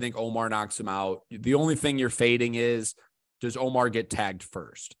him. I think Omar knocks him out. The only thing you're fading is, does Omar get tagged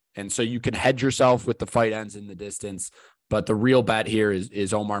first? And so you can hedge yourself with the fight ends in the distance. But the real bet here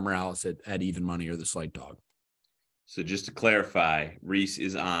is Omar Morales at even money or the slight dog. So just to clarify, Reese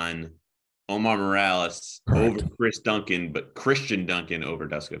is on Omar Morales Correct. over Chris Duncan, but Christian Duncan over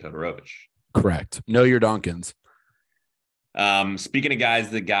Dusko Todorovic. Correct. Know your Duncans. Speaking of guys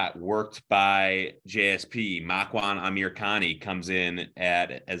that got worked by JSP, Makwan Amirkhani comes in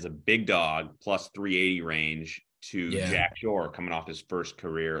as a big dog, plus 380 range to Jack Shore, coming off his first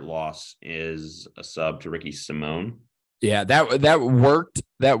career loss is a sub to Ricky Simone. Yeah, that worked.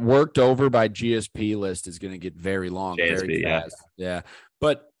 That worked over by GSP list is going to get very long, JSP, very fast. Yeah.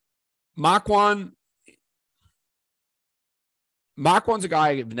 But Makwan's a guy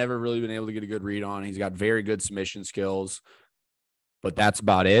I've never really been able to get a good read on. He's got very good submission skills, but that's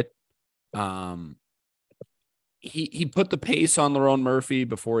about it. He put the pace on Lerone Murphy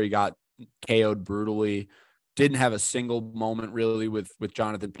before he got KO'd brutally. Didn't have a single moment really with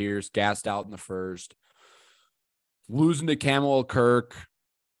Jonathan Pierce, gassed out in the first. Losing to Camel Kirk.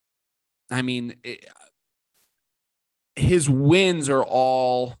 I mean, his wins are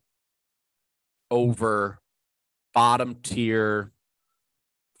all over bottom tier,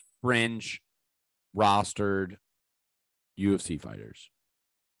 fringe, rostered UFC fighters.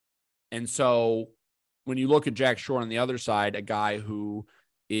 And so when you look at Jack Shore on the other side, a guy who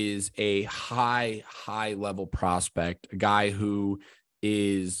is a high level prospect, a guy who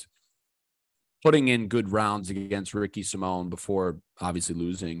is putting in good rounds against Ricky Simone before obviously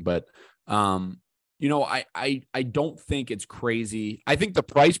losing. But, I don't think it's crazy. I think the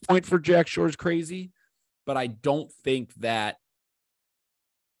price point for Jack Shore is crazy, but I don't think that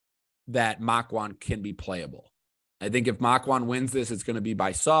Makwan can be playable. I think if Makwan wins this, it's going to be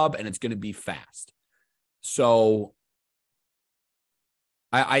by sub and it's going to be fast. So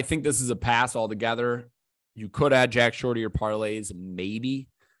I think this is a pass altogether. You could add Jack Shore to your parlays, maybe,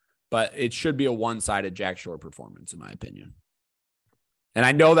 but it should be a one-sided Jack Shore performance, in my opinion. And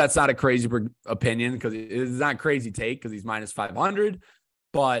I know that's not a crazy opinion because it's not a crazy take because he's minus 500,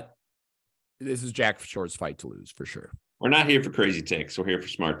 but this is Jack Shore's fight to lose for sure. We're not here for crazy takes. We're here for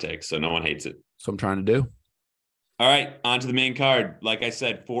smart takes, so no one hates it. That's what I'm trying to do. All right, on to the main card. Like I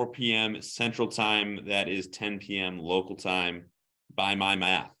said, 4 p.m. Central Time. That is 10 p.m. local time by my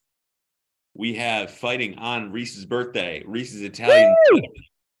math. We have fighting on Reese's birthday. Reese's Italian brother,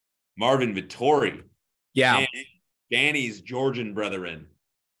 Marvin Vittori. Yeah. Danny's Georgian brethren,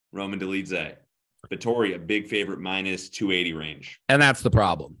 Roman Dolidze. Vittori, a big favorite, minus 280 range. And that's the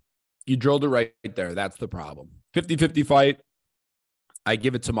problem. You drilled it right there. That's the problem. 50-50 fight. I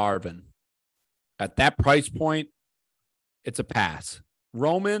give it to Marvin. At that price point, it's a pass.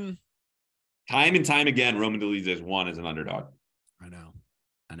 Roman. Time and time again, Roman Dolidze has won as an underdog. I know.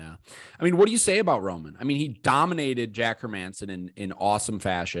 I mean, what do you say about Roman? I mean, he dominated Jack Hermanson in awesome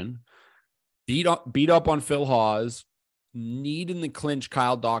fashion. Beat up on Phil Hawes. Need in the clinch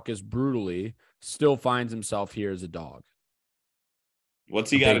Kyle Dawkins brutally. Still finds himself here as a dog.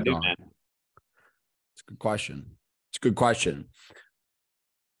 What's he got to do, man? It's a good question.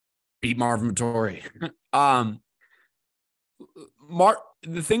 Beat Marvin Vittori.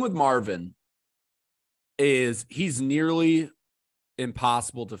 The thing with Marvin is he's nearly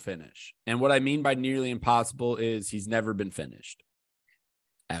impossible to finish. And what I mean by nearly impossible is he's never been finished.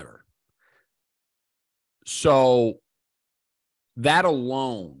 Ever. So that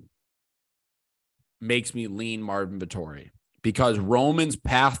alone makes me lean Marvin Vittori because Roman's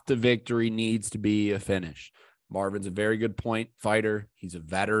path to victory needs to be a finish. Marvin's a very good point fighter. He's a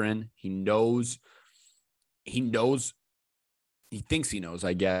veteran. He thinks he knows,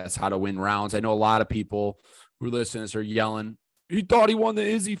 I guess, how to win rounds. I know a lot of people who listen to this are yelling, he thought he won the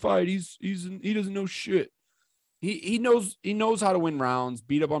Izzy fight. He doesn't know shit. He knows how to win rounds,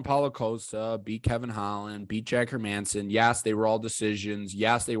 beat up on Paulo Costa, beat Kevin Holland, beat Jack Hermanson. Yes, they were all decisions.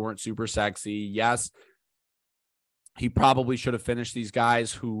 Yes, they weren't super sexy. Yes, he probably should have finished these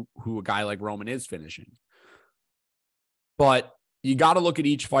guys who a guy like Roman is finishing. But you got to look at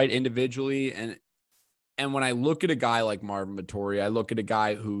each fight individually. And when I look at a guy like Marvin Vettori, I look at a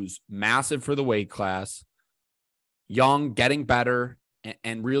guy who's massive for the weight class, young, getting better,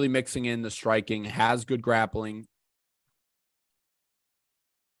 and really mixing in the striking, has good grappling.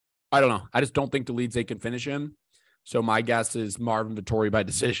 I don't know. I just don't think Dolidze can finish him. So my guess is Marvin Vettori by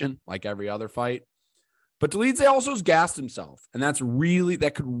decision, like every other fight. But Dolidze also has gassed himself, and that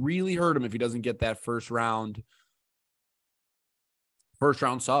could really hurt him if he doesn't get that first round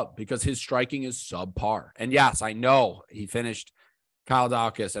sub, because his striking is subpar. And yes, I know he finished Kyle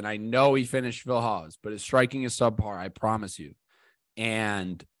Daukaus, and I know he finished Phil Hawes, but his striking is subpar, I promise you.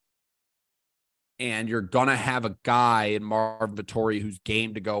 And you're going to have a guy in Marvin Vettori who's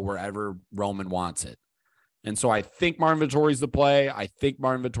game to go wherever Roman wants it. And so I think Marvin Vettori is the play. I think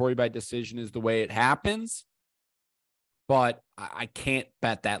Marvin Vettori by decision is the way it happens. But I can't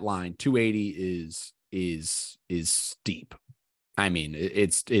bet that line. 280 is steep. I mean,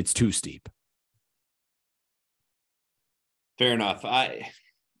 it's too steep. Fair enough.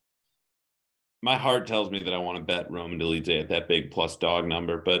 My heart tells me that I want to bet Roman Dolidze at that big plus dog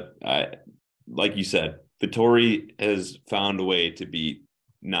number, but like you said, Vettori has found a way to beat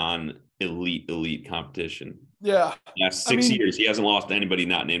non-elite competition. Yeah. Last 6 years, he hasn't lost to anybody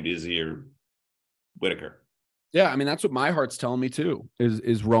not named Izzy or Whitaker. Yeah, I mean, that's what my heart's telling me too,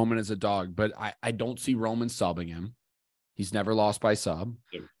 is Roman as a dog. But I don't see Roman subbing him. He's never lost by sub.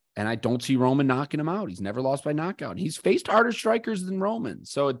 Yep. And I don't see Roman knocking him out. He's never lost by knockout. He's faced harder strikers than Roman.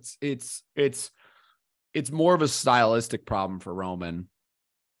 So it's more of a stylistic problem for Roman.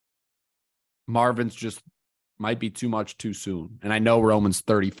 Marvin's just might be too much too soon. And I know Roman's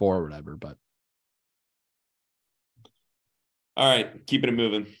 34 or whatever, but. All right, keeping it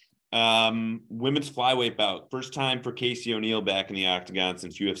moving. Women's flyweight bout. First time for Casey O'Neill back in the octagon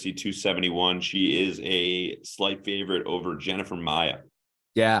since UFC 271. She is a slight favorite over Jennifer Maia.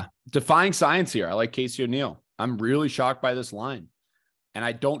 Yeah, defying science here. I like Casey O'Neill. I'm really shocked by this line. And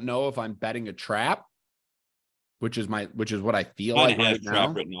I don't know if I'm betting a trap, which is what I feel like right now.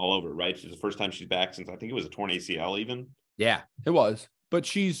 Trap written all over, right? It's the first time she's back since I think it was a torn ACL even. Yeah, it was. But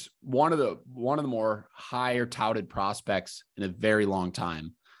she's one of the more higher touted prospects in a very long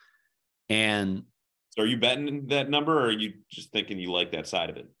time. And so are you betting that number, or are you just thinking you like that side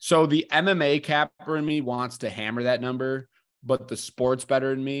of it? So the MMA capper in me wants to hammer that number, but the sports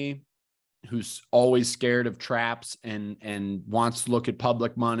bettor in me, who's always scared of traps and wants to look at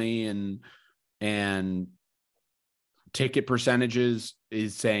public money and ticket percentages,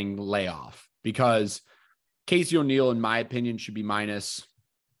 is saying lay off, because Casey O'Neill, in my opinion, should be minus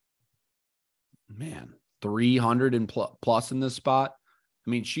 300 and plus in this spot. I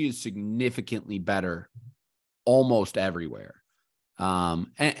mean, she is significantly better almost everywhere.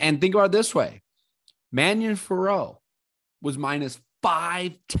 And think about it this way. Mannion Farrow was minus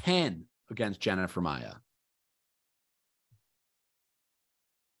 510 against Jennifer Maia.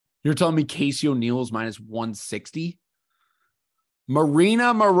 You're telling me Casey O'Neill is minus 160?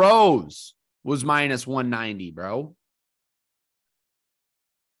 Marina Moroz was minus 190, bro.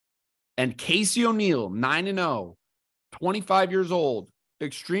 And Casey O'Neill, 9-0, 25 years old,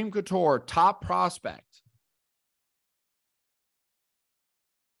 Extreme Couture, top prospect,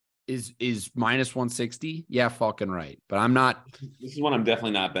 is minus 160. Yeah, fucking right. But I'm not. This is one I'm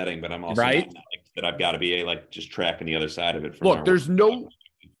definitely not betting, but I'm also right not that I've got to be just tracking the other side of it. Look, there's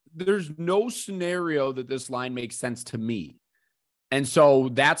no scenario that this line makes sense to me. And so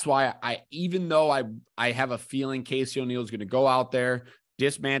that's why even though I have a feeling Casey O'Neill is going to go out there,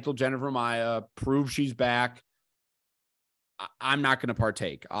 dismantle Jennifer Maia, prove she's back, I'm not going to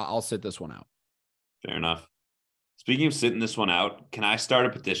partake. I'll sit this one out. Fair enough. Speaking of sitting this one out, can I start a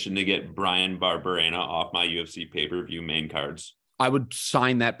petition to get Brian Barberena off my UFC pay-per-view main cards? I would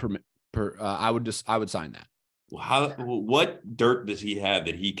sign that. I would sign that. What dirt does he have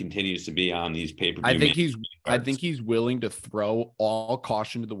that he continues to be on these pay-per-view? I think he's willing to throw all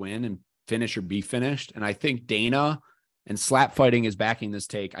caution to the wind and finish or be finished. And I think Dana and Slap Fighting is backing this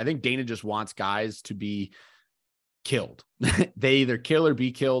take. I think Dana just wants guys to be killed. They either kill or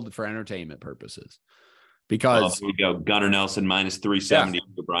be killed for entertainment purposes. Because here we go. Gunnar Nelson minus 370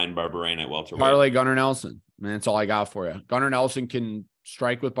 for Brian Barberena at welterweight. Parlay Gunnar Nelson. Man, that's all I got for you. Gunnar Nelson can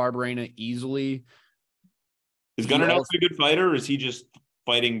strike with Barberena easily. Is Gunnar Nelson a good fighter, or is he just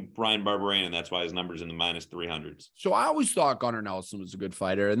fighting Brian Barberena and that's why his number's in the minus 300s? So I always thought Gunnar Nelson was a good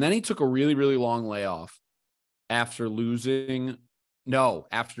fighter. And then he took a really, really long layoff after beating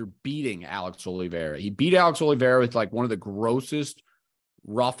Alex Oliveira. He beat Alex Oliveira with one of the grossest,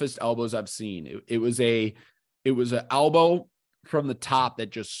 roughest elbows I've seen. It was an elbow from the top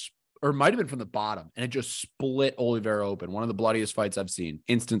that just or might have been from the bottom, and it just split Oliveira open. One of the bloodiest fights I've seen.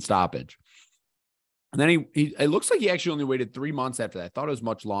 Instant stoppage. And then he it looks like he actually only waited 3 months after that. I thought it was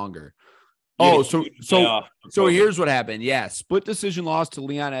much longer. Oh, so here's what happened. Yeah, split decision loss to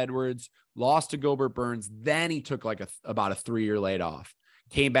Leon Edwards, lost to Gilbert Burns. Then he took like about a 3-year laid off.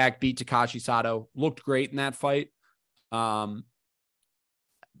 Came back, beat Takashi Sato, looked great in that fight.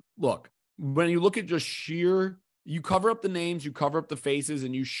 Look, when you look at just sheer, you cover up the names, you cover up the faces,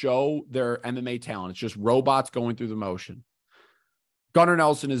 and you show their MMA talent. It's just robots going through the motion. Gunnar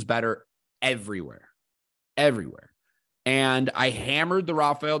Nelson is better everywhere. And I hammered the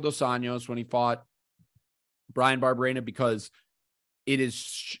Rafael Dos Anjos when he fought Brian Barberena because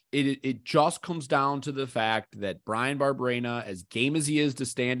it just comes down to the fact that Brian Barberena, as game as he is to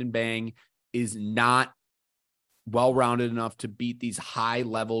stand and bang, is not well-rounded enough to beat these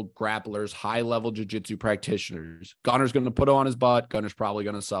high-level grapplers, high-level jiu-jitsu practitioners. Gunnar's going to put him on his butt. Gunnar's probably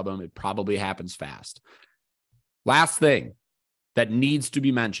going to sub him. It probably happens fast. Last thing that needs to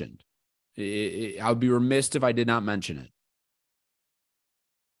be mentioned. I would be remiss if I did not mention it.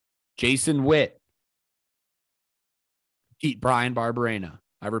 Jason Witt beat Brian Barberena.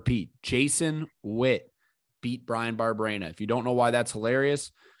 I repeat, Jason Witt beat Brian Barberena. If you don't know why that's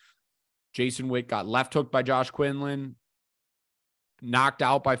hilarious, Jason Witt got left hooked by Josh Quinlan, knocked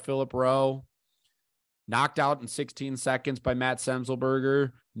out by Philip Rowe, knocked out in 16 seconds by Matt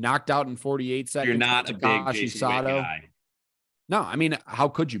Semselberger, knocked out in 48 seconds. You're not a big Jason Witt guy. No, I mean, how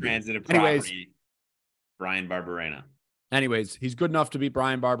could you be? Transitive property, Brian Barberena. Anyways, he's good enough to beat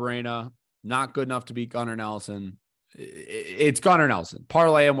Brian Barberena, not good enough to beat Gunnar Nelson. It's Gunnar Nelson.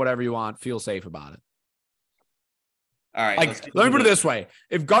 Parlay him, whatever you want. Feel safe about it. All right. Let me put it this way.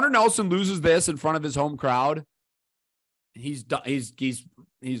 If Gunnar Nelson loses this in front of his home crowd, he's done. He's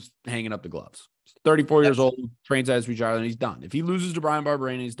hanging up the gloves. He's 34 years old, trains as we and he's done. If he loses to Brian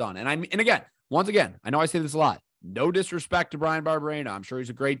Barberena, he's done. And once again, I know I say this a lot. No disrespect to Brian Barberena. I'm sure he's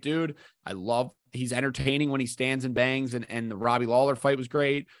a great dude. He's entertaining when he stands and bangs, and the Robbie Lawler fight was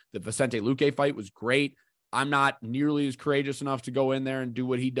great. The Vicente Luque fight was great. I'm not nearly as courageous enough to go in there and do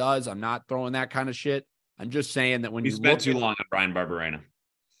what he does. I'm not throwing that kind of shit. I'm just saying that when you spent too long on Brian Barberena.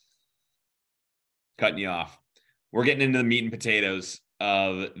 Cutting you off. We're getting into the meat and potatoes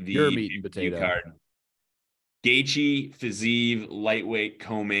of the meat and potato card. Gaethje, Fiziev, lightweight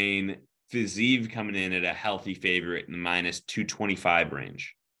co-main. Fiziev coming in at a healthy favorite in the minus 225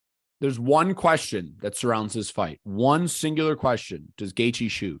 range. There's one question that surrounds this fight. One singular question. Does Gaethje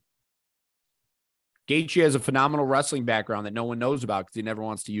shoot? Gaethje has a phenomenal wrestling background that no one knows about because he never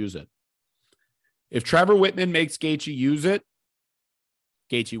wants to use it. If Trevor Whitman makes Gaethje use it,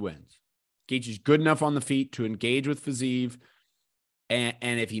 Gaethje wins. Gaethje's good enough on the feet to engage with Fiziev. And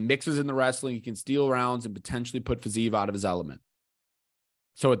if he mixes in the wrestling, he can steal rounds and potentially put Fiziev out of his element.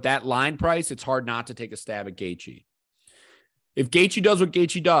 So at that line price, it's hard not to take a stab at Gaethje. If Gaethje does what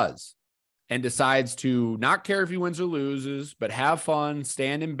Gaethje does and decides to not care if he wins or loses, but have fun,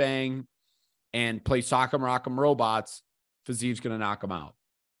 stand and bang, and play sock'em rock'em robots, Fiziev's going to knock him out.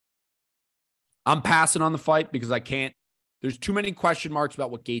 I'm passing on the fight because I can't. There's too many question marks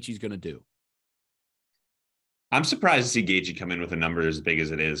about what Gaethje's going to do. I'm surprised to see Gaethje come in with a number as big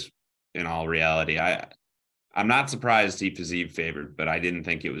as it is in all reality. I'm not surprised to see Fiziev favored, but I didn't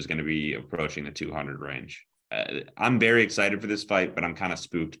think it was going to be approaching the 200 range. I'm very excited for this fight, but I'm kind of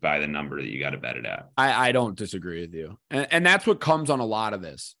spooked by the number that you got to bet it at. I don't disagree with you. And that's what comes on a lot of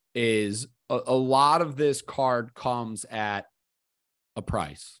this is a lot of this card comes at a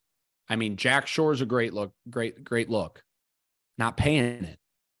price. I mean, Jack Shore's a great look. Not paying it.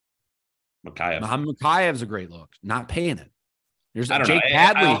 Mohamed Makayev's a great look. Not paying it. I don't know.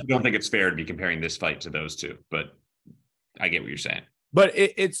 I don't think it's fair to be comparing this fight to those two, but I get what you're saying. But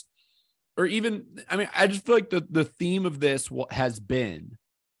it's, or even, I mean, I just feel like the theme of this has been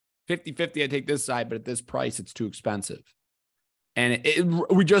 50-50. I take this side, but at this price, it's too expensive. And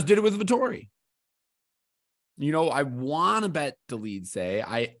we just did it with Vettori. You know, I want to bet Dolidze.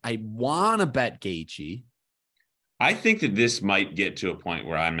 I want to bet Gaethje. I think that this might get to a point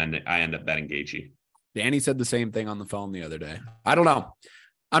where I end up betting Gaethje. Danny said the same thing on the phone the other day. I don't know.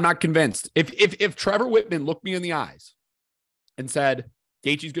 I'm not convinced. If Trevor Whitman looked me in the eyes and said,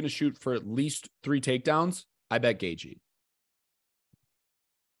 Gaethje's going to shoot for at least 3 takedowns, I bet Gaethje.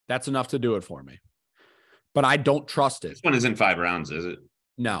 That's enough to do it for me. But I don't trust it. This one isn't 5 rounds, is it?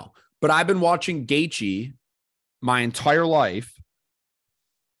 No. But I've been watching Gaethje my entire life.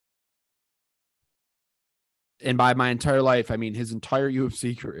 And by my entire life, I mean his entire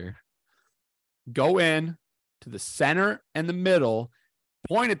UFC career. Go in to the center and the middle,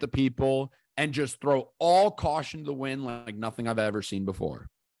 point at the people, and just throw all caution to the wind like nothing I've ever seen before.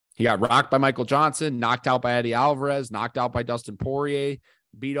 He got rocked by Michael Johnson, knocked out by Eddie Alvarez, knocked out by Dustin Poirier,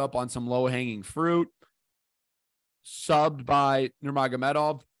 beat up on some low-hanging fruit, subbed by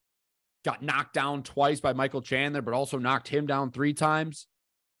Nurmagomedov, got knocked down twice by Michael Chandler, but also knocked him down 3 times.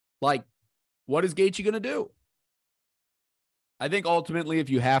 Like, what is Gaethje going to do? I think ultimately, if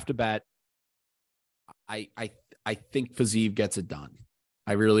you have to bet, I think Fiziev gets it done.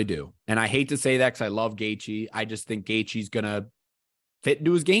 I really do. And I hate to say that because I love Gaethje. I just think Gaethje's going to fit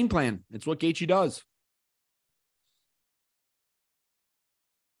into his game plan. It's what Gaethje does.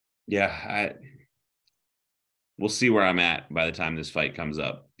 Yeah, we'll see where I'm at by the time this fight comes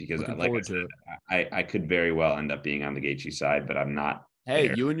up, because like I said, I could very well end up being on the Gaethje side, but I'm not. Hey,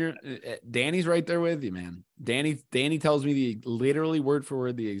 there. you and your Danny's right there with you, man. Danny tells me literally word for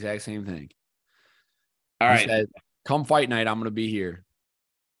word the exact same thing. All right. Said, come fight night, I'm going to be here.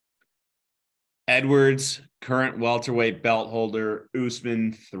 Edwards, current welterweight belt holder,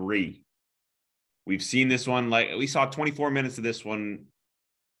 Usman 3. We've seen this one, like we saw 24 minutes of this one,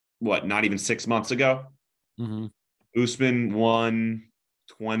 not even 6 months ago? Mm-hmm. Usman won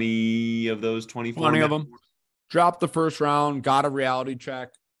 20 of those 24 20 minutes. of them. Dropped the first round, got a reality check,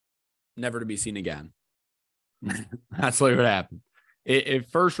 never to be seen again. That's like what happened. If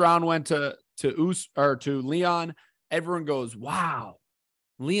first round went to Leon, everyone goes, wow,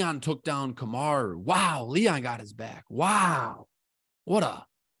 Leon took down Kamaru. Wow, Leon got his back. Wow. What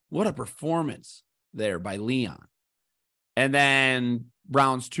a performance there by Leon. And then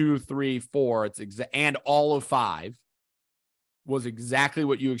rounds 2, 3, 4, and all of 5 was exactly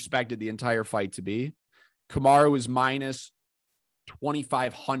what you expected the entire fight to be. Kamaru is minus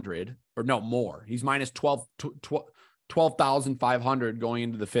 2,500, or no more. He's minus 12,500 going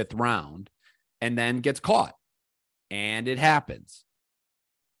into the 5th round, and then gets caught. And it happens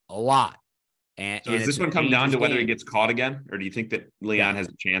a lot. And so does this one come down to whether he gets caught again, or do you think that Leon has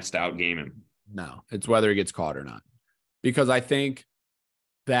a chance to outgame him? No, it's whether he gets caught or not. Because I think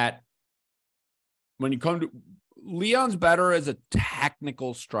that when you come to Leon's better as a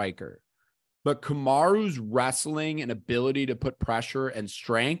technical striker, but Kamaru's wrestling and ability to put pressure and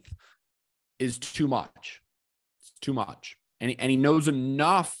strength is too much. It's too much. And he knows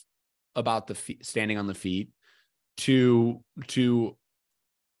enough about the standing on the feet to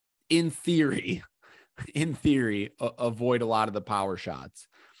in theory, avoid a lot of the power shots.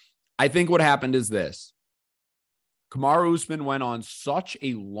 I think what happened is this. Kamaru Usman went on such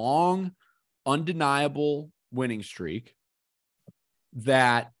a long, undeniable winning streak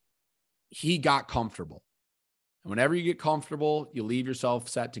that he got comfortable. And whenever you get comfortable, you leave yourself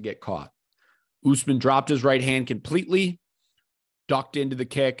set to get caught. Usman dropped his right hand completely, ducked into the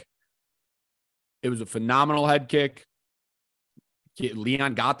kick. It was a phenomenal head kick.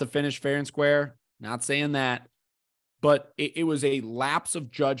 Leon got the finish fair and square. Not saying that. But it was a lapse of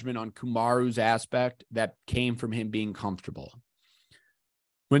judgment on Kamaru's aspect that came from him being comfortable.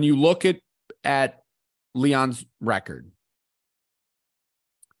 When you look at Leon's record,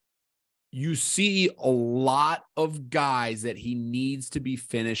 you see a lot of guys that he needs to be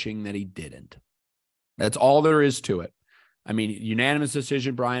finishing that he didn't. That's all there is to it. I mean, unanimous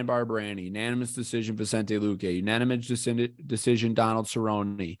decision, Brian Barberani. Unanimous decision, Vicente Luque. Unanimous decision, Donald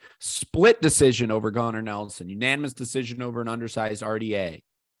Cerrone. Split decision over Gunnar Nelson. Unanimous decision over an undersized RDA.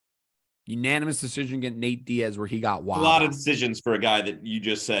 Unanimous decision against Nate Diaz where he got wild. A lot of decisions for a guy that you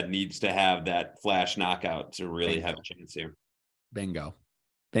just said needs to have that flash knockout to really have a chance here. Bingo.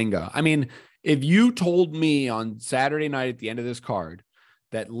 I mean, if you told me on Saturday night at the end of this card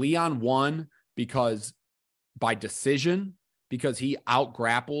that Leon won by decision, because he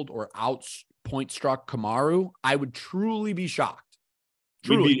out-grappled or out-point struck Kamaru, I would truly be shocked.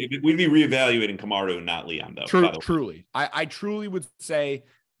 Truly. We'd be reevaluating Kamaru and not Leon, though. Truly. I truly would say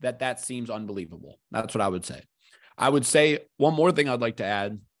that seems unbelievable. That's what I would say. I would say one more thing I'd like to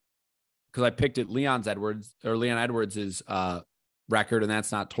add, because I picked it Leon Edwards' record, and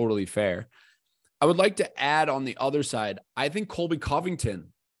that's not totally fair. I would like to add on the other side, I think Colby Covington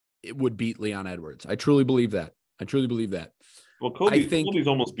would beat Leon Edwards. I truly believe that. Well, Colby's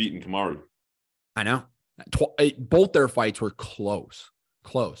almost beaten Kamaru. I know. Both their fights were close.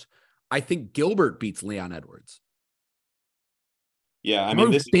 I think Gilbert beats Leon Edwards. Yeah, I mean,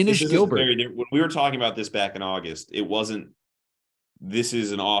 this Gilbert. When we were talking about this back in August, it wasn't, this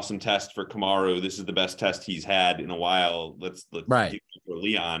is an awesome test for Kamaru. This is the best test he's had in a while. Let's right. do it for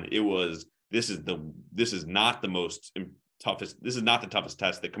Leon. It was, this is not the toughest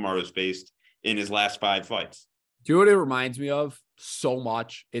test that Kamaru's faced in his last 5 fights. Do you know what it reminds me of so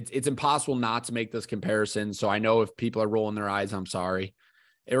much? It's impossible not to make this comparison. So I know if people are rolling their eyes, I'm sorry.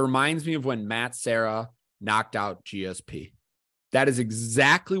 It reminds me of when Matt Serra knocked out GSP. That is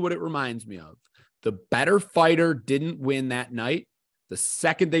exactly what it reminds me of. The better fighter didn't win that night. The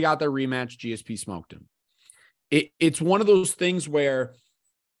second they got their rematch, GSP smoked him. It's one of those things where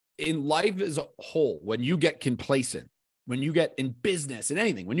in life as a whole, when you get complacent, when you get in business and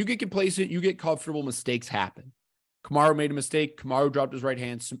anything, when you get complacent, you get comfortable, mistakes happen. Kamaru made a mistake. Kamaru dropped his right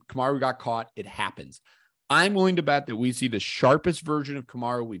hand. Kamaru got caught. It happens. I'm willing to bet that we see the sharpest version of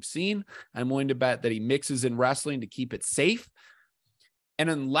Kamaru we've seen. I'm willing to bet that he mixes in wrestling to keep it safe. And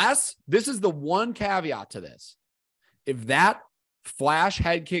unless, this is the one caveat to this, if that flash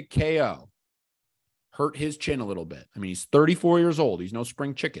head kick KO hurt his chin a little bit. I mean, he's 34 years old. He's no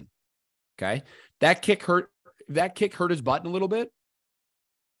spring chicken. Okay. That kick hurt his button a little bit.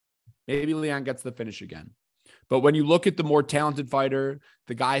 Maybe Leon gets the finish again. But when you look at the more talented fighter,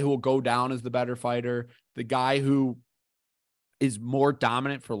 the guy who will go down as the better fighter, the guy who is more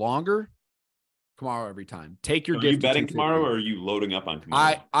dominant for longer, Kamaru every time. Take your gift. Are you betting Kamaru or are you loading up on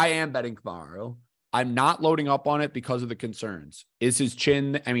Kamaru? I am betting Kamaru. I'm not loading up on it because of the concerns. Is his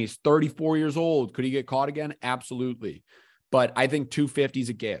chin, I mean, he's 34 years old. Could he get caught again? Absolutely. But I think 250 is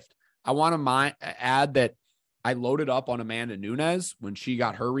a gift. I want to add that I loaded up on Amanda Nunes when she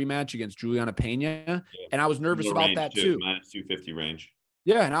got her rematch against Juliana Pena, and I was nervous about that too. Minus 250 range.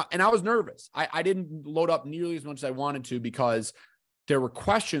 Yeah, and I was nervous. I didn't load up nearly as much as I wanted to because there were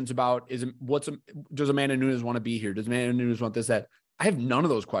questions about does Amanda Nunes want to be here? Does Amanda Nunes want this, that? I have none of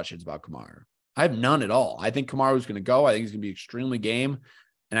those questions about Kamaru. I have none at all. I think Kamaru is going to go. I think he's going to be extremely game.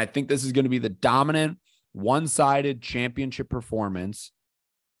 And I think this is going to be the dominant, one-sided championship performance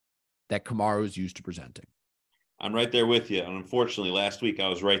that Kamaru is used to presenting. I'm right there with you. And unfortunately, last week I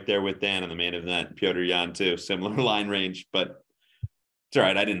was right there with Dan in the main event, Piotr Jan too. Similar line range, but it's all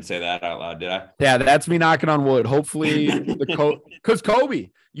right. I didn't say that out loud, did I? Yeah, that's me knocking on wood. Hopefully, because Kobe,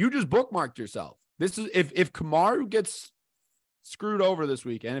 you just bookmarked yourself. This is if Kamaru gets screwed over this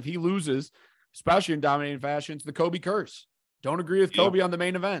weekend, if he loses, especially in dominating fashion, it's the Kobe curse. Don't agree with Kobe on the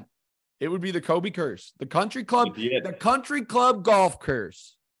main event. It would be the Kobe curse, the country club golf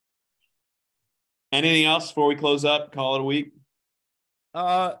curse. Anything else before we close up? Call it a week.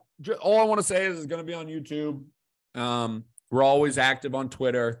 All I want to say is it's going to be on YouTube. We're always active on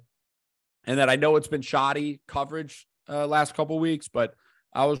Twitter, and that I know it's been shoddy coverage last couple of weeks, but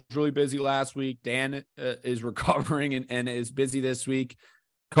I was really busy last week. Dan is recovering and is busy this week.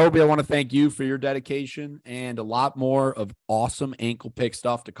 Kobe, I want to thank you for your dedication and a lot more of awesome ankle pick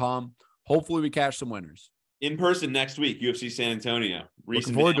stuff to come. Hopefully we catch some winners. In person next week, UFC San Antonio.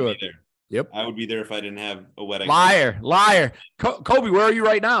 Looking forward to it. There. Yep. I would be there if I didn't have a wedding. Liar. Kobe, where are you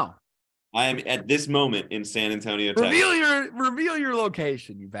right now? I am at this moment in San Antonio, Texas. Reveal your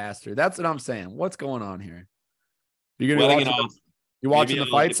location, you bastard. That's what I'm saying. What's going on here? You watching the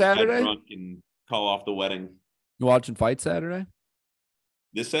fight Saturday? Drunk and call off the wedding. You watching fight Saturday?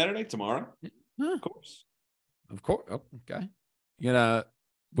 This Saturday? Tomorrow? Huh. Of course. Oh, okay. You gonna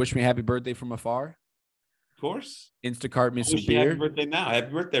wish me happy birthday from afar? Of course. Instacart me some beer. Happy birthday now.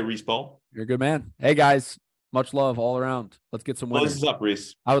 Happy birthday, Reese Paul. You're a good man. Hey, guys. Much love all around. Let's get some winners. Close this up,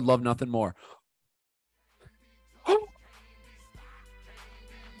 Reese. I would love nothing more.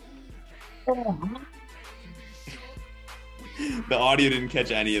 The audio didn't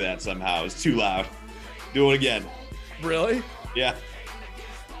catch any of that somehow. It was too loud. Do it again. Really? Yeah.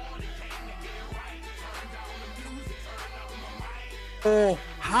 Oh,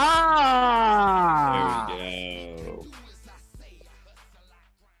 ha! There we go.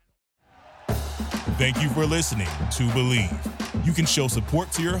 Thank you for listening to Believe. You can show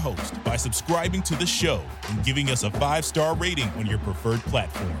support to your host by subscribing to the show and giving us a 5-star rating on your preferred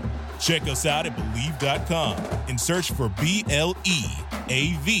platform. Check us out at Believe.com and search for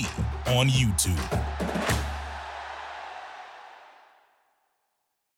BLEAV on YouTube.